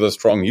government with a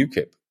strong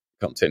UKIP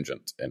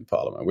contingent in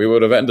Parliament. We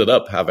would have ended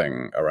up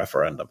having a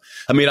referendum.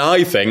 I mean,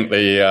 I think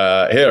here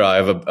I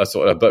have a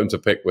sort of bone to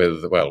pick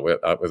with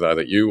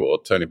either you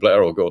or Tony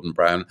Blair or Gordon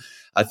Brown.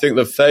 I think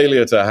the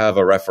failure to have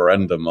a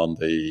referendum on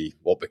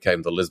what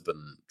became the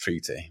Lisbon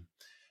Treaty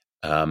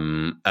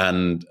and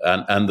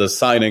the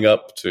signing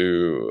up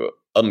to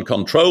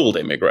uncontrolled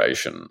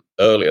immigration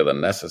earlier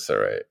than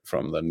necessary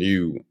from the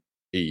new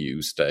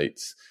EU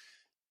states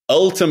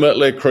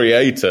ultimately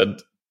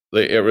created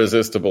the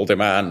irresistible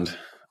demand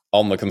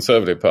on the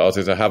Conservative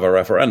Party to have a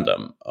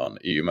referendum on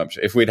EU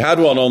membership. If we'd had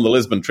one on the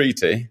Lisbon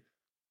Treaty,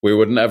 we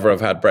would never have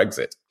had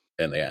Brexit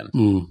in the end.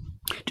 Mm.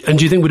 And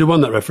do you think we'd have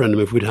won that referendum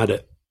if we'd had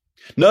it?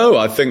 No,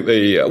 I think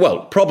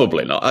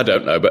probably not. I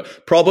don't know.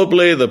 But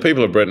probably the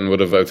people of Britain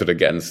would have voted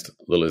against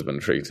the Lisbon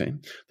Treaty.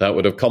 That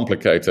would have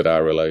complicated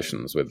our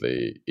relations with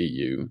the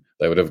EU.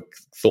 They would have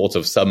thought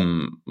of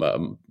some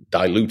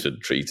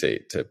diluted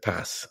treaty to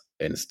pass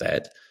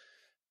instead.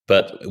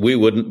 But we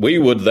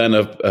would then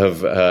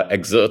have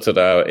exerted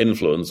our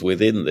influence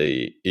within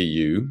the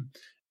EU,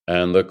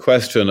 and the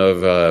question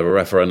of a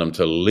referendum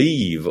to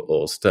leave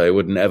or stay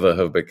would never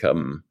have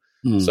become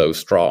so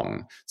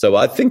strong. So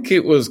I think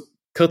it was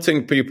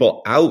cutting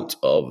people out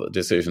of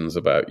decisions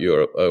about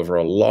Europe over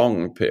a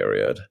long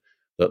period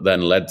that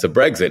then led to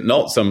Brexit,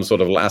 not some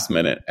sort of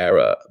last-minute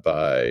error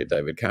by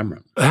David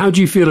Cameron. How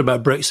do you feel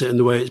about Brexit and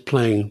the way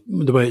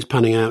it's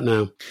panning out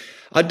now?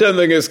 I don't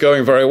think it's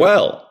going very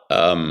well.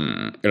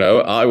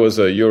 I was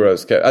a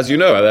Eurosceptic. As you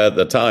know, at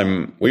the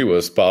time we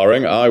were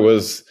sparring, I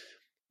was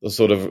the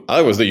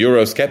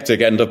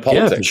Eurosceptic end of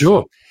politics. Yeah, for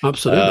sure.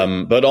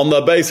 Absolutely. But on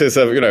the basis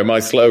of, my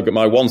slogan,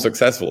 my one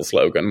successful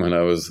slogan when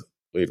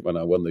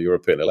I won the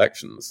European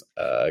elections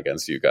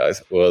against you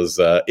guys was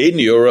in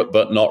Europe,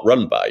 but not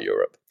run by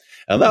Europe.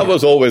 And that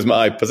was always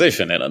my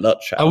position in a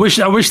nutshell. I wish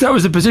that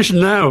was the position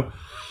now.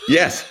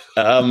 Yes.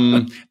 So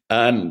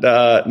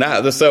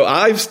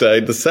I've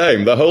stayed the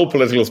same. The whole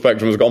political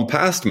spectrum has gone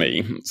past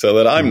me, so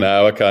that I'm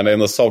now a kind of in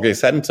the soggy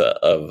centre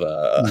of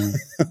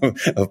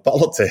of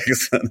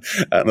politics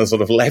and the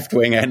sort of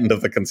left-wing end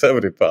of the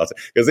Conservative Party.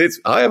 Because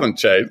I haven't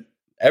changed.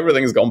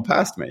 Everything's gone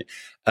past me.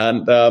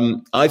 And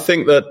I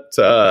think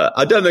that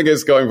I don't think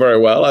it's going very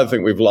well. I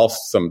think we've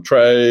lost some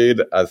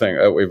trade. I think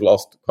we've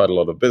lost quite a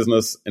lot of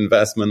business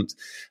investment.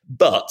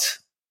 But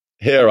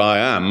here I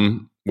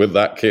am with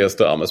that Keir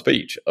Starmer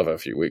speech of a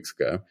few weeks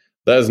ago.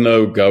 There's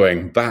no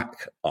going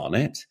back on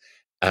it.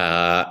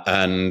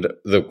 And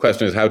the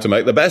question is how to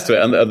make the best of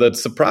it. And the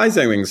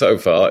surprising thing so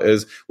far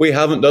is we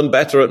haven't done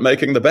better at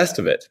making the best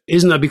of it.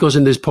 Isn't that because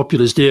in this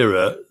populist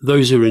era,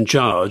 those who are in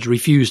charge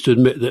refuse to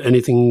admit that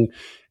anything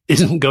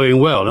isn't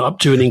going well, up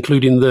to and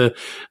including the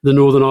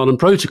Northern Ireland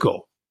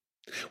Protocol?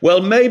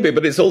 Well, maybe,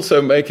 but it's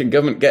also making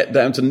government get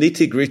down to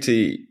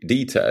nitty-gritty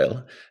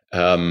detail.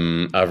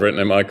 I've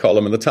written in my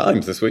column in the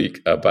Times this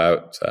week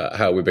about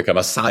how we become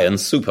a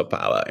science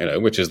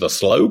superpower, which is the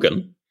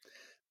slogan.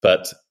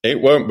 But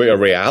it won't be a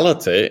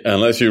reality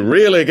unless you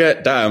really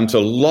get down to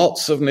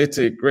lots of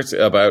nitty-gritty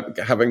about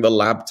having the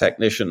lab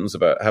technicians,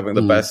 about having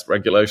the best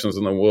regulations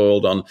in the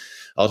world on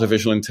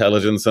artificial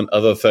intelligence and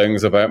other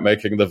things, about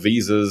making the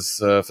visas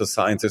for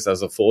scientists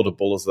as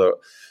affordable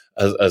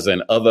as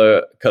in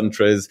other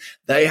countries.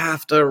 They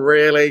have to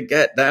really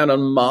get down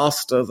and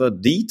master the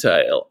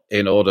detail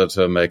in order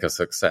to make a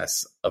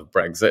success of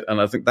Brexit. And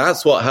I think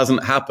that's what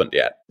hasn't happened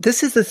yet.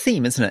 This is the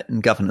theme, isn't it, in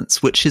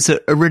governance, which is a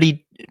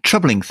really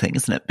troubling thing,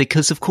 isn't it?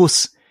 Because, of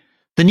course,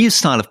 the new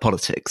style of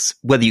politics,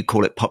 whether you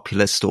call it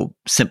populist or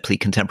simply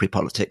contemporary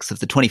politics of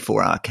the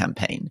 24-hour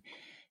campaign,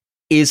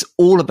 is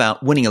all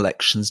about winning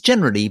elections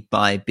generally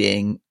by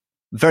being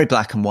very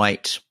black and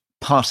white,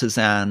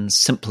 partisan,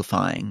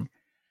 simplifying.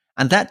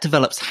 And that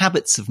develops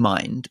habits of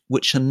mind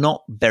which are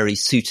not very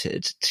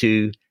suited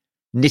to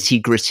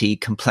nitty-gritty,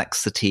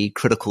 complexity,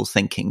 critical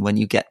thinking when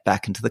you get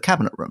back into the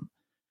cabinet room.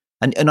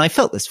 And I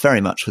felt this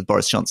very much with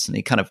Boris Johnson.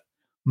 He kind of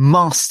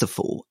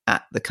masterful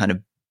at the kind of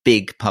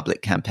big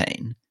public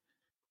campaign,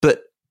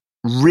 but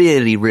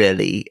really,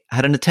 really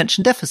had an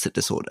attention deficit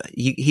disorder.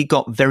 He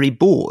got very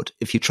bored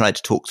if you tried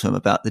to talk to him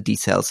about the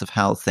details of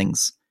how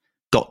things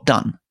got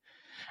done.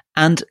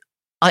 And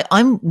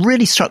I'm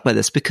really struck by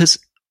this because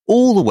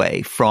all the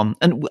way from,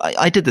 and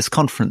I did this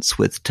conference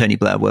with Tony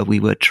Blair where we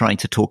were trying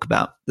to talk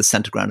about the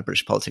centre ground of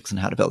British politics and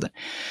how to build it.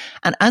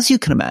 And as you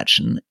can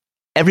imagine,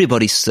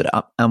 everybody stood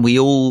up and we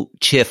all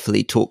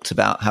cheerfully talked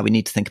about how we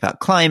need to think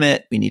about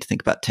climate, we need to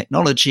think about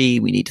technology,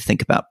 we need to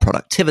think about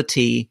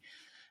productivity.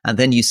 And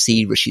then you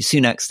see Rishi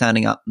Sunak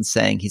standing up and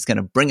saying he's going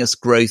to bring us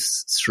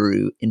growth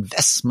through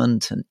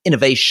investment and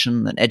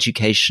innovation and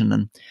education.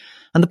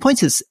 And the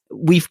point is,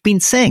 we've been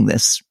saying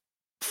this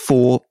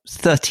for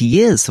 30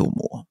 years or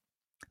more.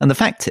 And the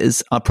fact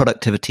is, our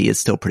productivity is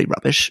still pretty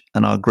rubbish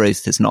and our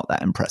growth is not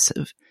that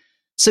impressive.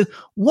 So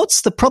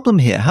what's the problem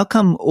here? How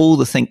come all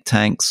the think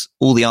tanks,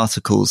 all the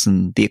articles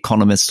and the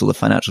Economist or the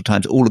Financial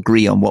Times all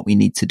agree on what we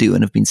need to do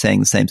and have been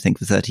saying the same thing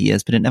for 30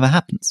 years, but it never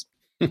happens?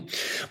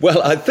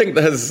 Well, I think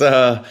there's,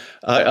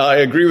 I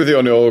agree with you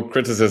on your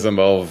criticism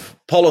of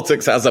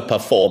politics as a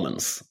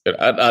performance.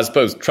 I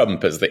suppose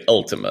Trump is the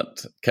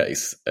ultimate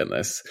case in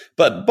this.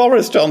 But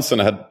Boris Johnson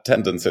had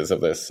tendencies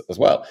of this as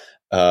well.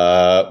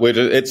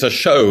 It's a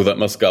show that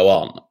must go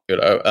on,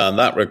 and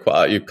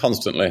that you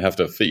constantly have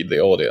to feed the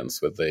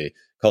audience with the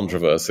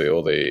controversy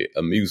or the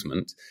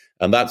amusement.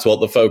 And that's what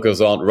the focus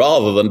on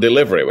rather than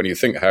delivery. When you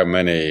think how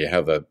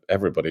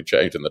everybody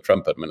changed in the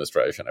Trump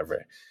administration every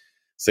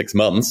 6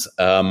 months.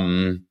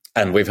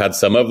 And we've had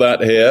some of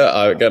that here.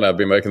 I've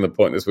been making the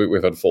point this week,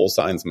 we've had 4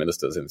 science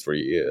ministers in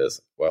 3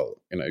 years. Well,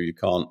 you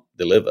can't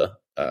deliver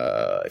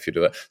if you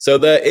do that. So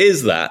there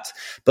is that.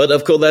 But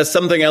of course, there's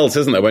something else,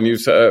 isn't there? When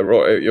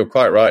you're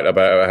quite right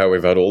about how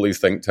we've had all these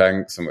think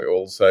tanks and we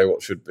all say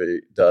what should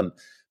be done.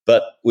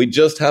 But we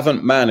just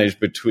haven't managed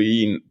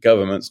between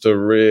governments to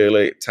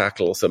really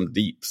tackle some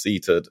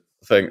deep-seated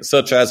things,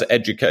 such as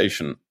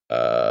education.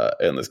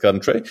 In this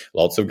country,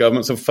 lots of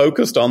governments have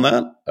focused on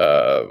that.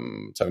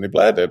 Tony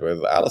Blair did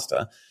with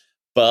Alistair,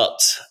 but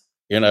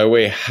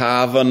we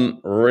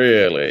haven't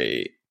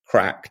really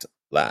cracked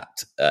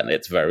that, and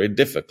it's very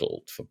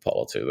difficult for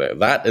politics.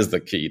 That is the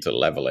key to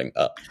leveling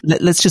up.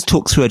 Let's just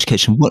talk through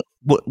education. What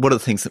are the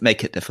things that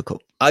make it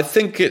difficult? I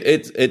think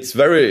it's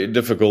very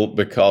difficult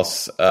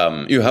because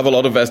you have a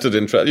lot of vested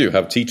interest. You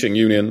have teaching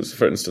unions,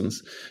 for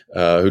instance,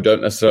 who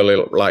don't necessarily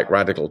like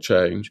radical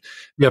change.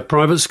 Yeah,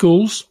 private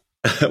schools.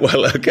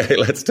 Well, okay,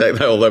 let's take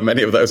that, although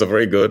many of those are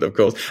very good, of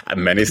course,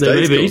 and many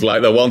state schools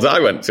like the ones I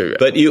went to.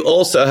 But you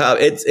also have,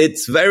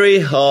 it's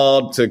very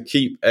hard to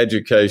keep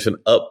education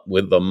up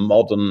with the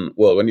modern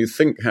world. When you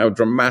think how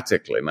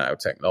dramatically now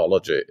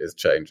technology is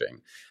changing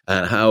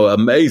and how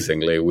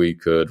amazingly we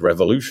could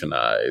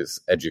revolutionize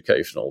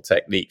educational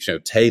techniques,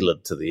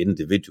 tailored to the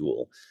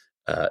individual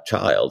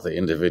child, the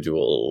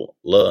individual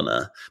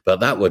learner. But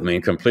that would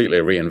mean completely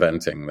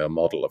reinventing the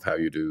model of how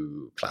you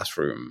do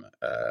classroom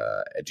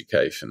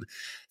education.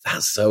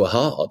 That's so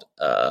hard.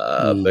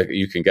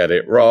 You can get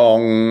it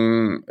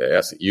wrong.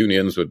 Yes,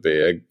 unions would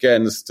be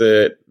against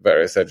it.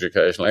 Various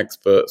educational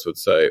experts would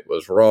say it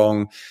was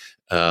wrong.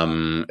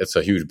 It's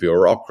a huge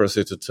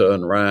bureaucracy to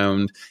turn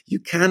around. You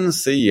can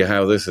see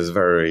how this is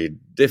very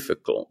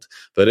difficult,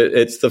 but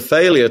it's the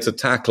failure to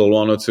tackle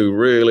one or two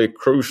really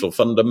crucial,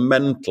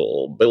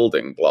 fundamental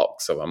building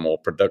blocks of a more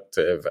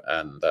productive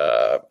and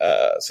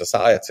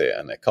society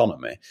and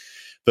economy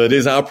that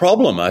is our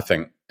problem, I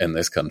think, in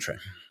this country.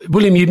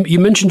 William, you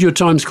mentioned your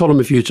Times column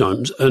a few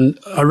times, and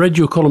I read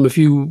your column a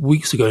few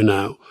weeks ago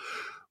now,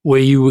 where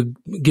you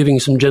were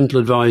giving some gentle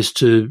advice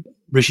to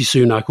Rishi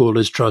Sunak or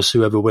Liz Truss,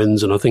 whoever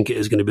wins, and I think it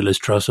is going to be Liz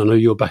Truss. I know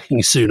you're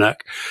backing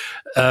Sunak.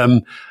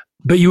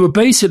 But you were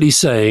basically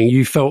saying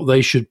you felt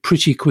they should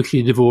pretty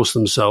quickly divorce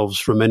themselves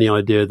from any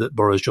idea that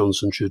Boris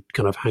Johnson should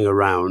kind of hang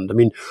around. I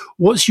mean,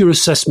 what's your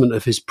assessment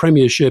of his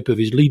premiership, of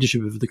his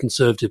leadership of the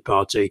Conservative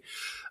Party,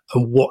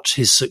 and what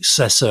his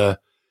successor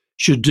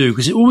should do?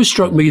 Because it always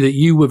struck me that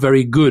you were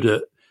very good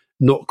at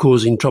not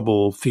causing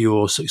trouble for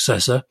your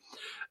successor.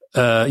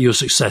 Your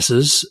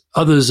successors.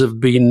 Others have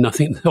been, I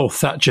think, the whole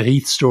Thatcher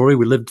Heath story.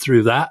 We lived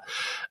through that.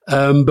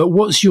 But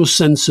what's your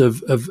sense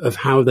of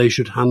how they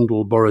should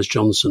handle Boris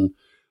Johnson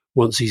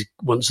once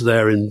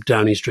they're in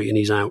Downing Street and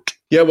he's out?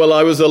 Yeah, well,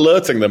 I was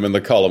alerting them in the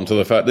column to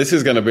the fact this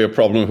is going to be a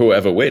problem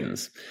whoever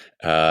wins.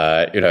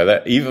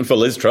 That even for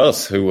Liz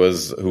Truss, who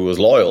was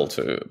loyal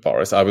to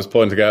Boris, I was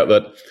pointing out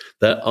that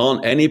there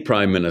aren't any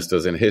prime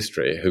ministers in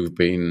history who've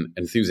been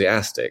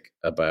enthusiastic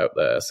about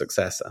their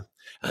successor.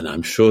 And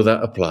I'm sure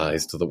that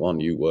applies to the one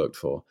you worked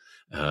for,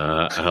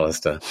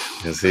 Alistair,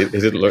 because he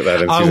didn't look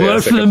that enthusiastic. I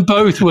worked for them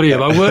both,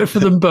 William. I worked for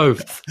them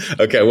both.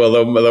 Okay, well,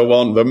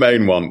 the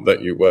main one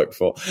that you worked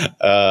for,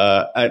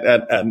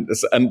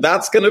 and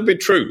that's going to be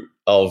true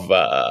of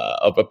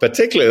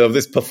particularly of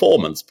this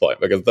performance point,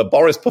 because the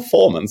Boris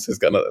performance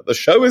the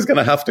show is going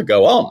to have to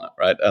go on,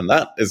 right? And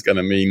that is going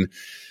to mean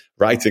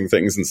writing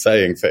things and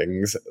saying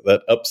things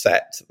that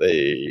upset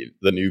the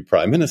new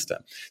prime minister.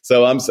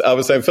 So I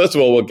was saying, first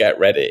of all, we'll get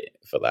ready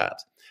for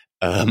that.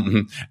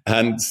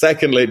 And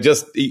secondly,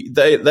 just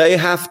they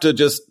have to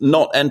just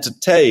not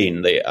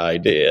entertain the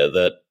idea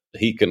that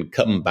he can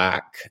come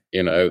back,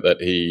 that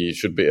he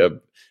should be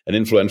an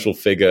influential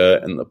figure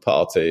in the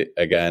party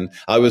again.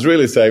 I was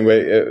really saying,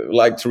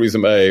 like Theresa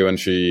May when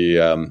she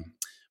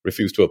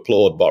refused to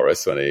applaud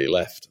Boris when he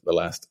left the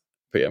last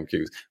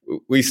PMQs.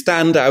 We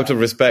stand out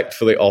of respect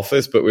for the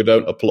office, but we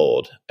don't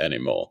applaud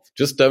anymore.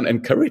 Just don't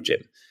encourage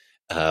him.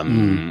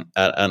 And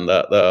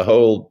the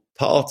whole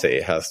party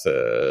has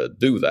to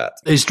do that.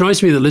 It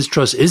strikes me that Liz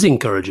Truss is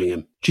encouraging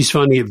him. She's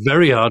finding it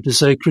very hard to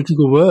say a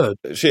critical word.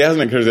 She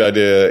hasn't encouraged the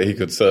idea he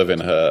could serve in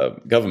her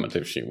government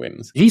if she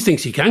wins. He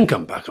thinks he can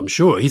come back, I'm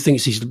sure. He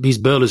thinks he's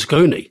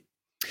Berlusconi.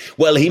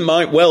 Well, he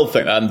might well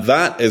think, and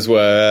that is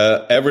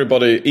where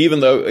everybody,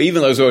 even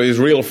those who are his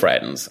real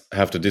friends,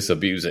 have to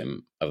disabuse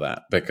him of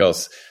that,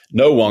 because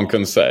no one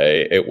can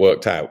say it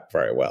worked out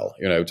very well.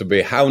 To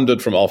be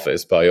hounded from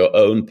office by your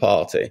own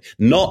party,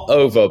 not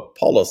over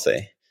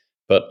policy,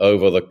 but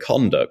over the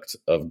conduct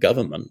of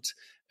government,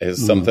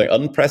 is something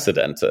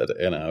unprecedented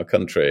in our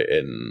country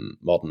in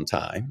modern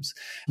times.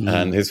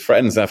 And his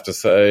friends have to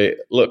say,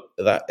 look,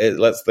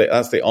 that's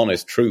the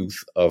honest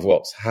truth of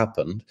what's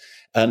happened.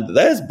 And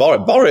there's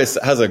Boris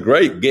has a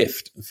great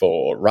gift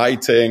for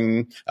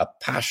writing, a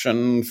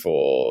passion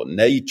for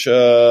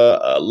nature,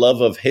 a love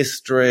of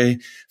history.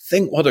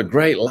 Think what a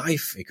great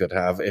life he could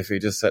have if he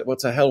just said, well,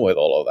 to hell with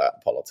all of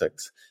that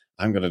politics.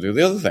 I'm going to do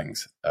the other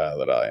things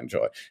that I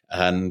enjoy.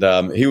 And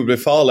he would be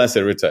far less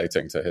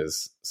irritating to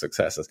his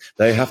successors.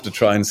 They have to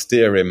try and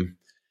steer him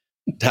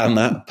down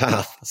that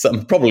path.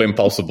 Probably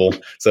impossible.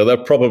 So they're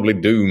probably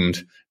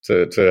doomed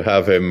to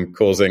have him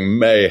causing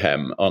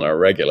mayhem on a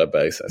regular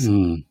basis.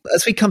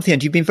 As we come to the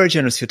end, you've been very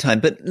generous with your time,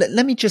 but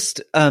let me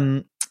just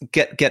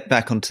get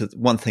back onto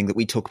one thing that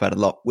we talk about a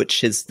lot,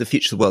 which is the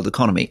future of the world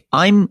economy.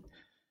 I'm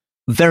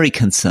very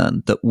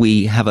concerned that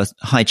we have a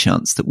high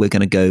chance that we're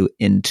going to go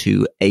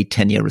into a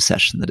 10-year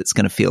recession, that it's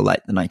going to feel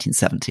like the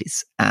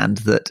 1970s, and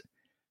that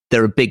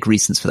there are big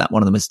reasons for that.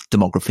 One of them is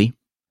demography,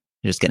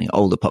 just getting an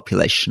older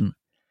population.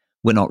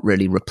 we're not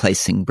really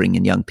replacing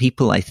bringing young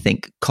people. I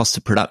think cost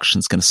of production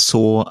is going to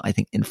soar. I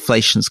think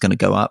inflation is going to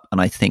go up.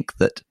 And I think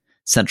that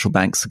central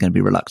banks are going to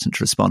be reluctant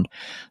to respond.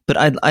 But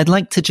I'd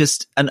like to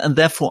just, and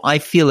therefore I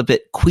feel a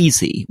bit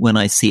queasy when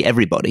I see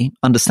everybody,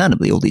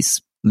 understandably, all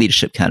these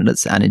leadership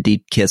candidates and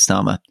indeed Keir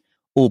Starmer,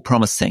 all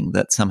promising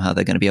that somehow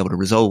they're going to be able to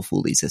resolve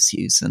all these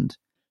issues and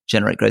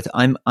generate growth.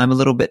 I'm a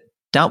little bit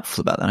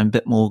doubtful about that. I'm a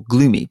bit more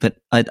gloomy, but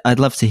I'd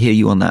love to hear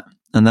you on that.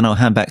 And then I'll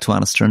hand back to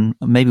Alistair, and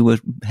maybe we're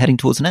heading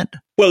towards an end.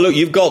 Well, look,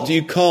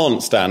 you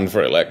can't stand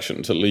for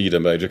election to lead a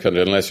major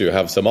country unless you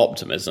have some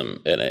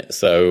optimism in it.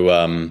 So,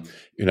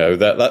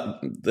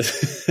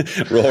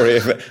 Rory,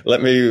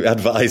 let me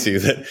advise you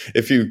that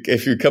if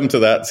you come to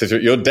that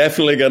situation, you're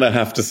definitely going to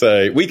have to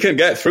say, we can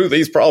get through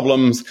these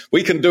problems.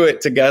 We can do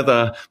it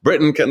together.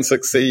 Britain can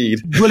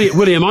succeed.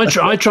 William, I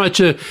try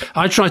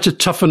to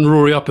toughen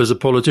Rory up as a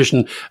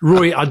politician.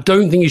 Rory, I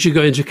don't think you should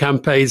go into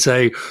campaign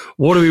say,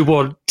 what do we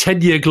want?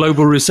 10-year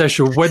global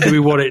recession. When do we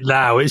want it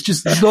now?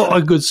 It's not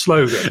a good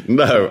slogan.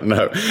 No.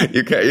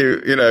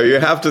 You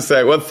have to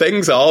say, well,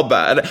 things are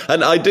bad.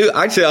 And I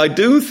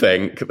do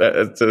think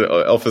that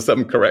to offer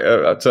some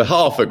correct, to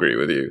half agree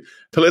with you.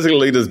 Political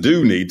leaders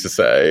do need to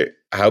say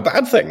how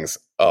bad things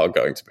are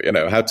going to be,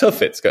 how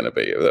tough it's going to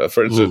be.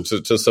 For instance,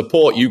 to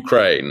support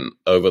Ukraine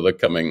over the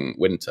coming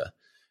winter.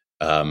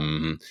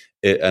 And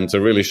to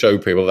really show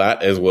people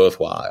that is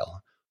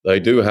worthwhile.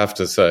 They do have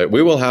to say,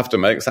 we will have to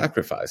make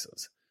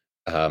sacrifices.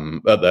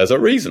 But there's a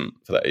reason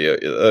for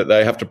that.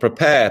 They have to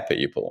prepare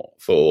people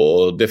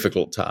for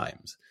difficult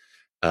times.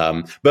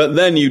 But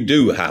then you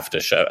do have to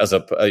show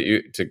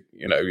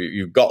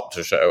you've got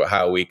to show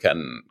how we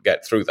can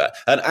get through that.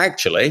 And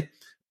actually,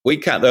 we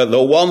can.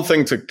 The one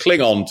thing to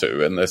cling on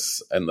to in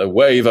the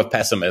wave of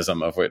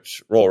pessimism of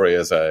which Rory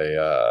is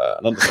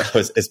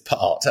is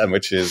part, and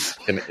which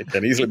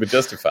can easily be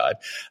justified,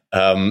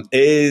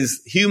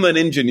 is human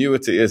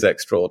ingenuity is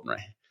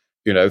extraordinary.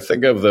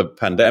 Think of the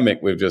pandemic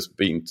we've just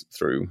been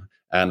through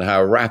and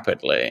how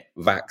rapidly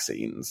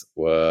vaccines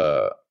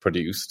were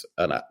produced,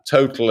 and a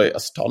totally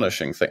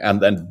astonishing thing.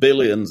 And then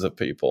billions of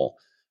people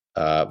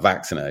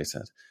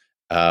vaccinated.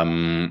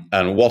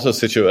 And what a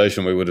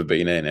situation we would have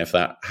been in if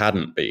that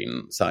hadn't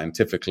been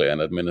scientifically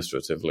and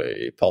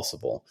administratively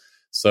possible.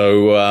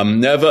 So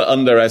never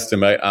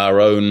underestimate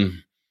our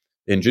own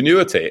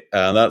ingenuity.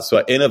 And that's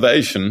why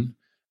innovation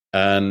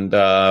and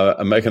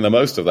making the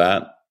most of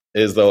that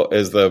is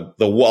the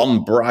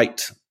one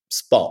bright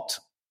spot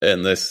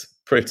in this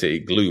pretty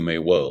gloomy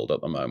world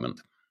at the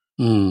moment.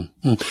 And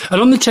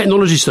on the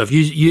technology stuff,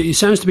 it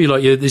sounds to me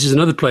like this is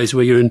another place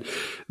where you're in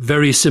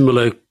very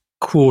similar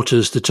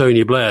quarters to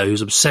Tony Blair,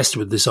 who's obsessed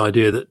with this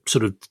idea that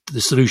sort of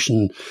the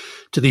solution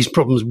to these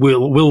problems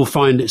will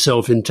find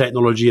itself in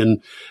technology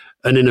and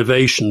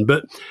innovation.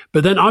 But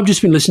then I've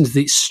just been listening to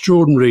the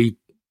extraordinary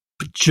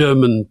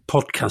German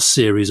podcast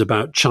series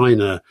about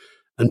China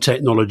and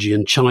technology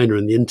and China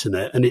and the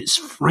internet. And it's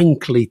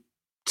frankly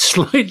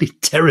slightly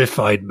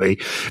terrified me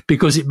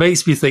because it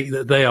makes me think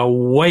that they are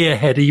way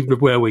ahead even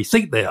of where we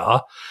think they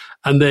are.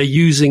 And they're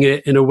using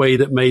it in a way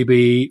that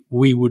maybe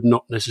we would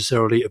not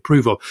necessarily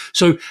approve of.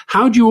 So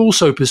how do you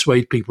also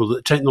persuade people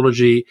that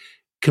technology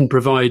can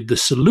provide the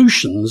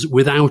solutions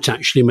without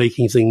actually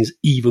making things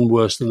even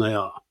worse than they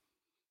are?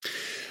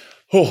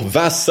 Oh,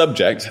 vast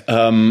subject.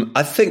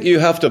 I think you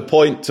have to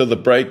point to the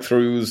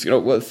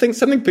breakthroughs.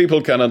 Something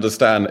people can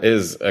understand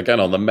is, again,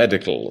 on the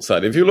medical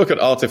side. If you look at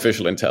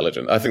artificial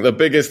intelligence, I think the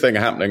biggest thing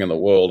happening in the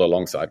world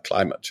alongside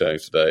climate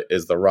change today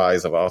is the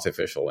rise of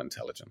artificial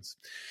intelligence.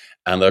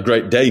 And there are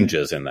great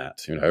dangers in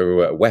that,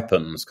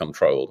 weapons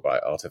controlled by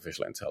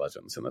artificial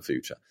intelligence in the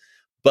future.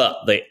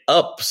 But the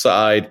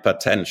upside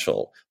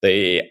potential,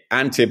 the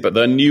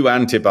new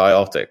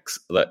antibiotics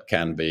that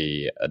can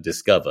be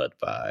discovered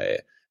by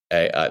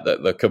AI,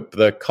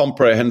 the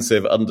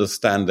comprehensive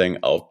understanding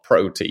of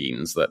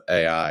proteins that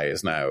AI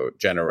is now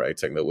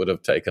generating that would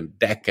have taken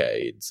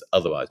decades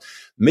otherwise,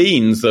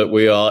 means that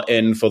we are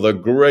in for the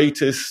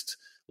greatest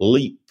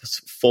leaps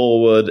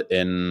forward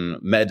in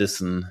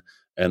medicine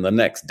in the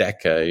next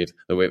decade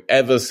that we've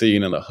ever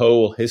seen in the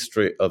whole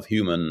history of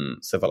human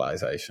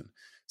civilization.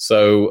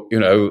 So,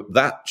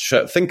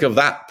 think of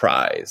that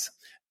prize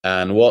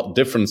and what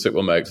difference it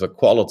will make to the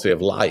quality of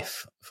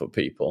life for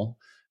people.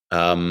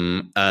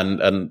 And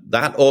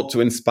that ought to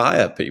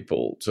inspire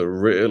people to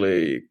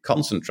really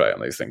concentrate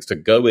on these things, to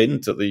go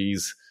into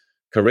these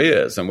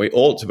careers. And we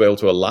ought to be able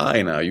to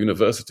align our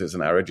universities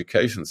and our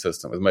education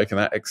system with making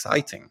that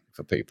exciting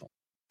for people.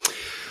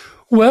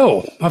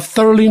 Well, I've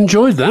thoroughly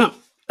enjoyed that.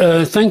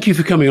 Thank you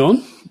for coming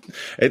on.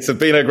 It's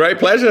been a great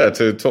pleasure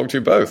to talk to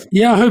you both.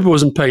 Yeah, I hope it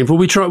wasn't painful.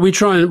 We try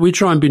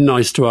and be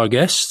nice to our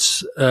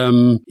guests,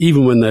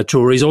 even when they're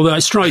Tories. Although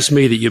it strikes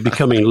me that you're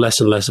becoming less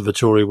and less of a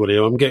Tory,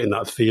 William. I'm getting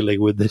that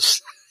feeling with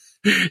this.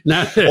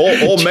 Now,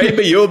 or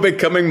maybe you're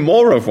becoming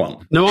more of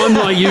one. No, I'm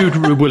like you,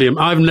 William.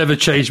 I've never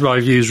changed my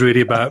views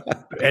really about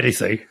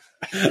anything.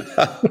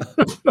 But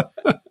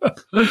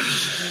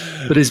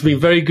it's been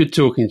very good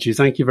talking to you.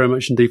 Thank you very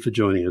much indeed for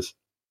joining us.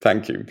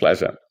 Thank you.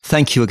 Pleasure.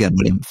 Thank you again,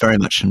 William, very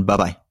much, and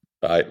bye-bye.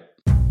 Bye.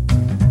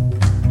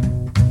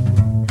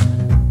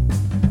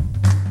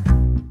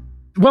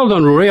 Well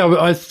done, Rory.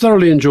 I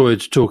thoroughly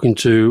enjoyed talking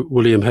to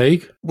William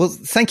Hague. Well,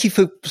 thank you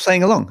for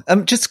playing along.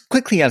 Just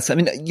quickly, Alice, I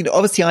mean,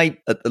 obviously I,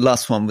 at the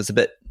last one, was a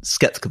bit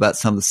skeptical about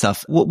some of the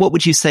stuff. What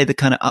would you say the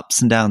kind of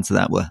ups and downs of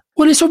that were?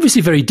 Well, it's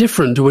obviously very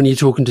different to when you're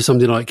talking to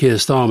somebody like Keir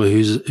Starmer,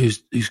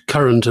 who's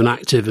current and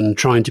active and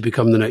trying to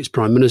become the next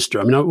Prime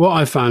Minister. I mean, what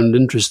I found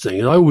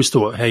interesting, and I always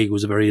thought Hague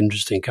was a very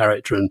interesting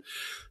character and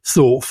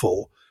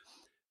thoughtful.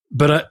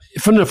 But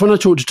funny enough, when I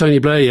talked to Tony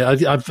Blair,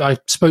 I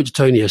spoke to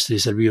Tony yesterday. He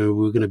said, we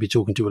were going to be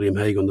talking to William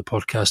Hague on the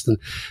podcast. And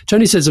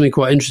Tony said something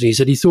quite interesting. He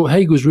said he thought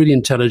Hague was really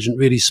intelligent,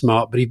 really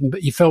smart, but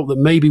he felt that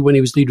maybe when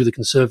he was leader of the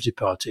Conservative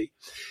Party,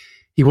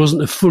 he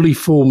wasn't a fully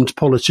formed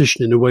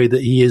politician in the way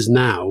that he is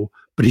now,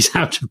 but he's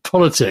out of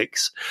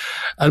politics.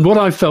 And what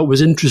I felt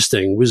was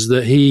interesting was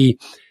that he,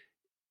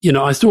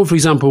 I thought, for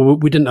example,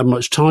 we didn't have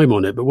much time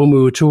on it, but when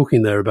we were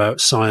talking there about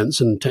science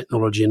and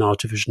technology and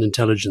artificial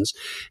intelligence,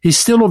 he's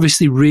still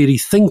obviously really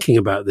thinking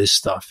about this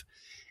stuff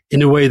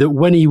in a way that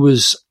when he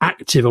was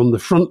active on the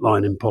front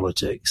line in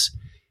politics,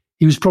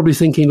 he was probably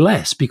thinking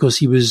less because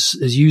he was,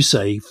 as you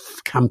say,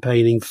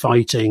 campaigning,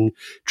 fighting,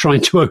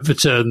 trying to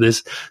overturn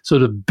this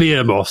sort of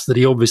behemoth that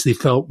he obviously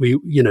felt we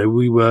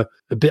were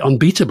a bit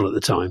unbeatable at the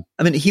time.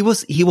 I mean, he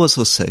was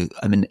also,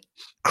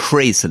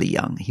 crazily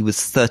young. He was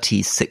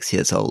 36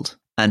 years old.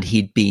 And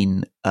he'd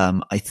been,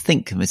 I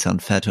think, it's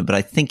unfair to him, but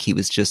I think he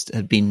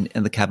had been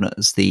in the cabinet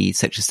as the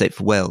Secretary of State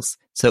for Wales.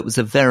 So it was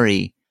a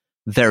very,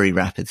 very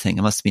rapid thing.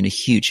 It must have been a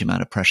huge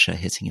amount of pressure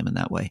hitting him in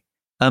that way.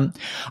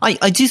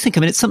 I do think,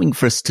 it's something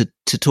for us to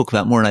talk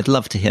about more, and I'd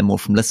love to hear more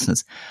from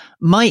listeners.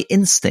 My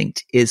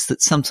instinct is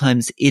that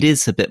sometimes it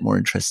is a bit more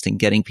interesting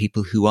getting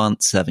people who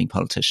aren't serving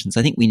politicians.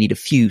 I think we need a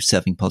few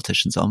serving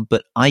politicians on,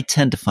 but I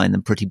tend to find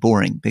them pretty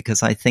boring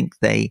because I think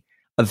they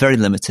are very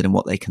limited in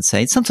what they can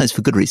say, sometimes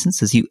for good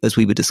reasons, as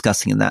we were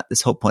discussing in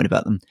this whole point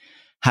about them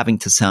having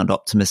to sound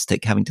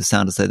optimistic, having to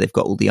sound as though they've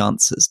got all the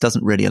answers,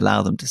 doesn't really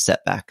allow them to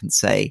step back and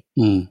say,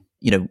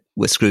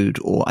 we're screwed,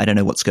 or I don't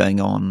know what's going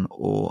on,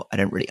 or I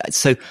don't really.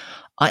 So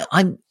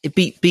it'd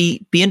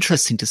be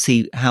interesting to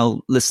see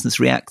how listeners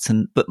react.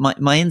 But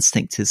my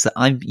instinct is that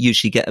I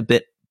usually get a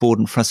bit bored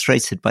and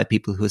frustrated by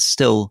people who are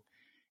still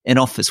in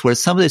office,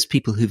 whereas some of those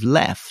people who've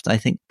left, I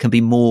think, can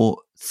be more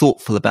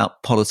thoughtful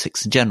about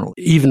politics in general.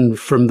 Even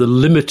from the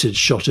limited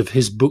shot of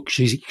his book,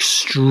 she's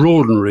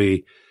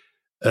extraordinary,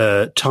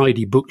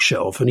 tidy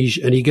bookshelf, and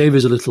he gave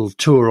us a little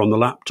tour on the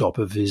laptop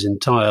of his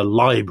entire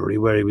library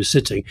where he was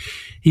sitting.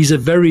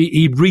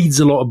 He reads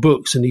a lot of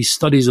books and he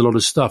studies a lot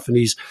of stuff, and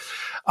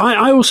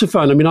I also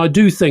found, I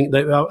do think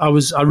that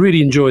I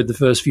really enjoyed the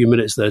first few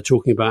minutes there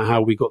talking about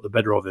how we got the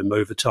better of him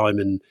over time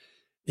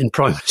in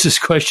Prime Minister's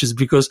questions,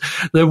 because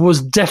there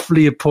was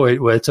definitely a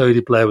point where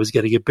Tony Blair was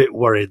getting a bit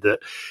worried that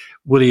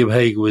William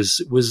Hague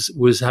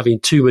was having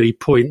too many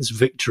points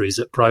victories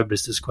at Prime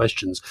Minister's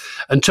questions.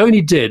 And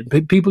Tony did.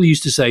 People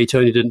used to say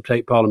Tony didn't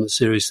take Parliament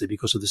seriously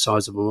because of the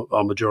size of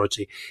our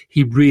majority.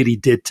 He really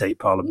did take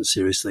Parliament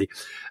seriously.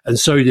 And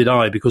so did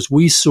I, because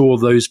we saw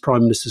those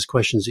Prime Minister's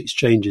questions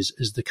exchanges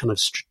as the kind of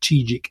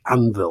strategic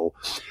anvil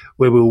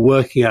where we were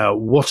working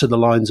out what are the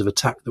lines of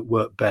attack that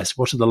work best,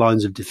 what are the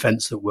lines of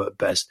defence that work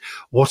best,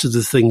 what are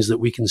the things that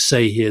we can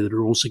say here that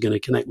are also going to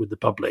connect with the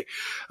public.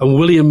 And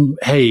William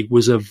Hague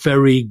was a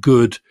very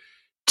good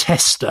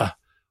tester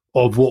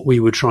of what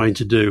we were trying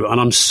to do. And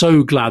I'm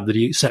so glad that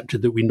he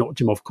accepted that we knocked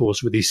him off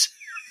course with his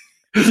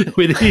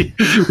with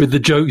the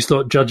jokes,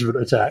 not judgment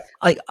attack.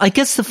 I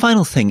guess the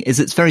final thing is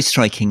it's very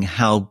striking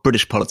how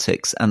British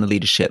politics and the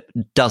leadership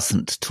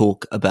doesn't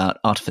talk about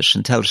artificial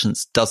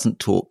intelligence, doesn't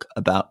talk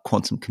about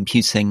quantum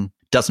computing,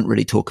 doesn't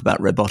really talk about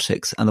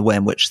robotics and the way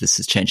in which this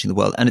is changing the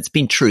world. And it's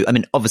been true.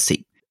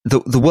 Obviously,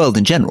 the world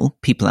in general,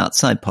 people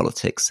outside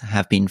politics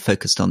have been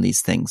focused on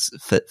these things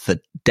for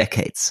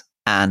decades.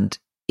 And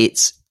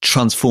it's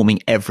transforming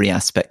every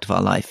aspect of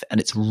our life. And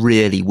it's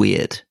really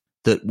weird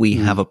that we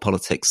have a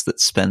politics that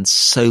spends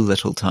so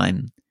little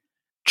time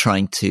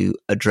trying to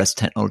address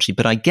technology.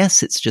 But I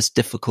guess it's just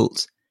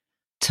difficult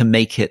to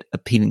make it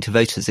appealing to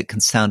voters. It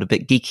can sound a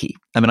bit geeky.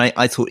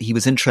 I thought he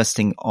was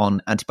interesting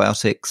on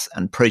antibiotics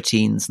and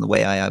proteins and the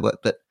way AI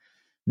work, but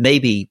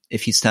maybe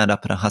if you stand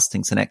up at a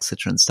hustings and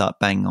Exeter and start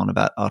banging on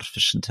about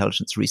artificial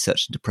intelligence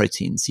research into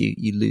proteins,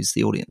 you lose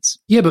the audience.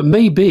 Yeah, but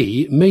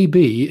maybe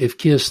if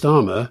Keir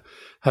Starmer,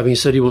 having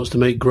said he wants to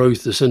make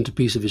growth the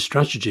centrepiece of his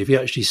strategy, if he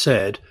actually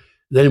said,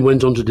 then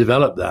went on to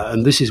develop that,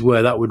 and this is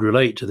where that would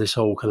relate to this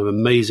whole kind of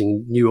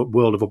amazing new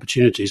world of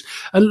opportunities.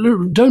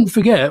 And don't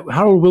forget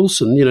Harold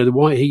Wilson, the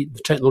white heat, the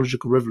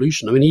technological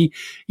revolution.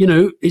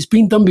 It's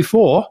been done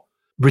before.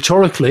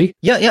 Rhetorically.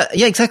 Yeah,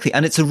 exactly.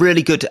 And it's a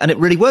really good, and it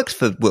really worked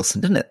for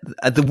Wilson, didn't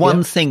it? The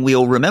one thing we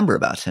all remember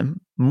about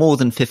him, more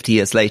than 50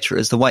 years later,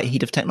 is the white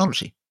heat of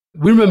technology.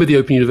 We remember the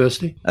Open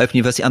University. Open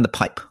University and the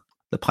pipe.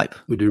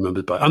 We do remember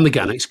the pipe. And the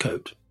Ganex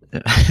Code.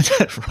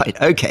 Right.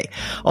 Okay.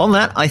 On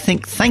that, I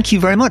think thank you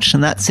very much.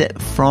 And that's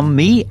it from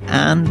me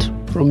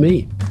and from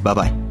me.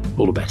 Bye-bye.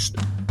 All the best.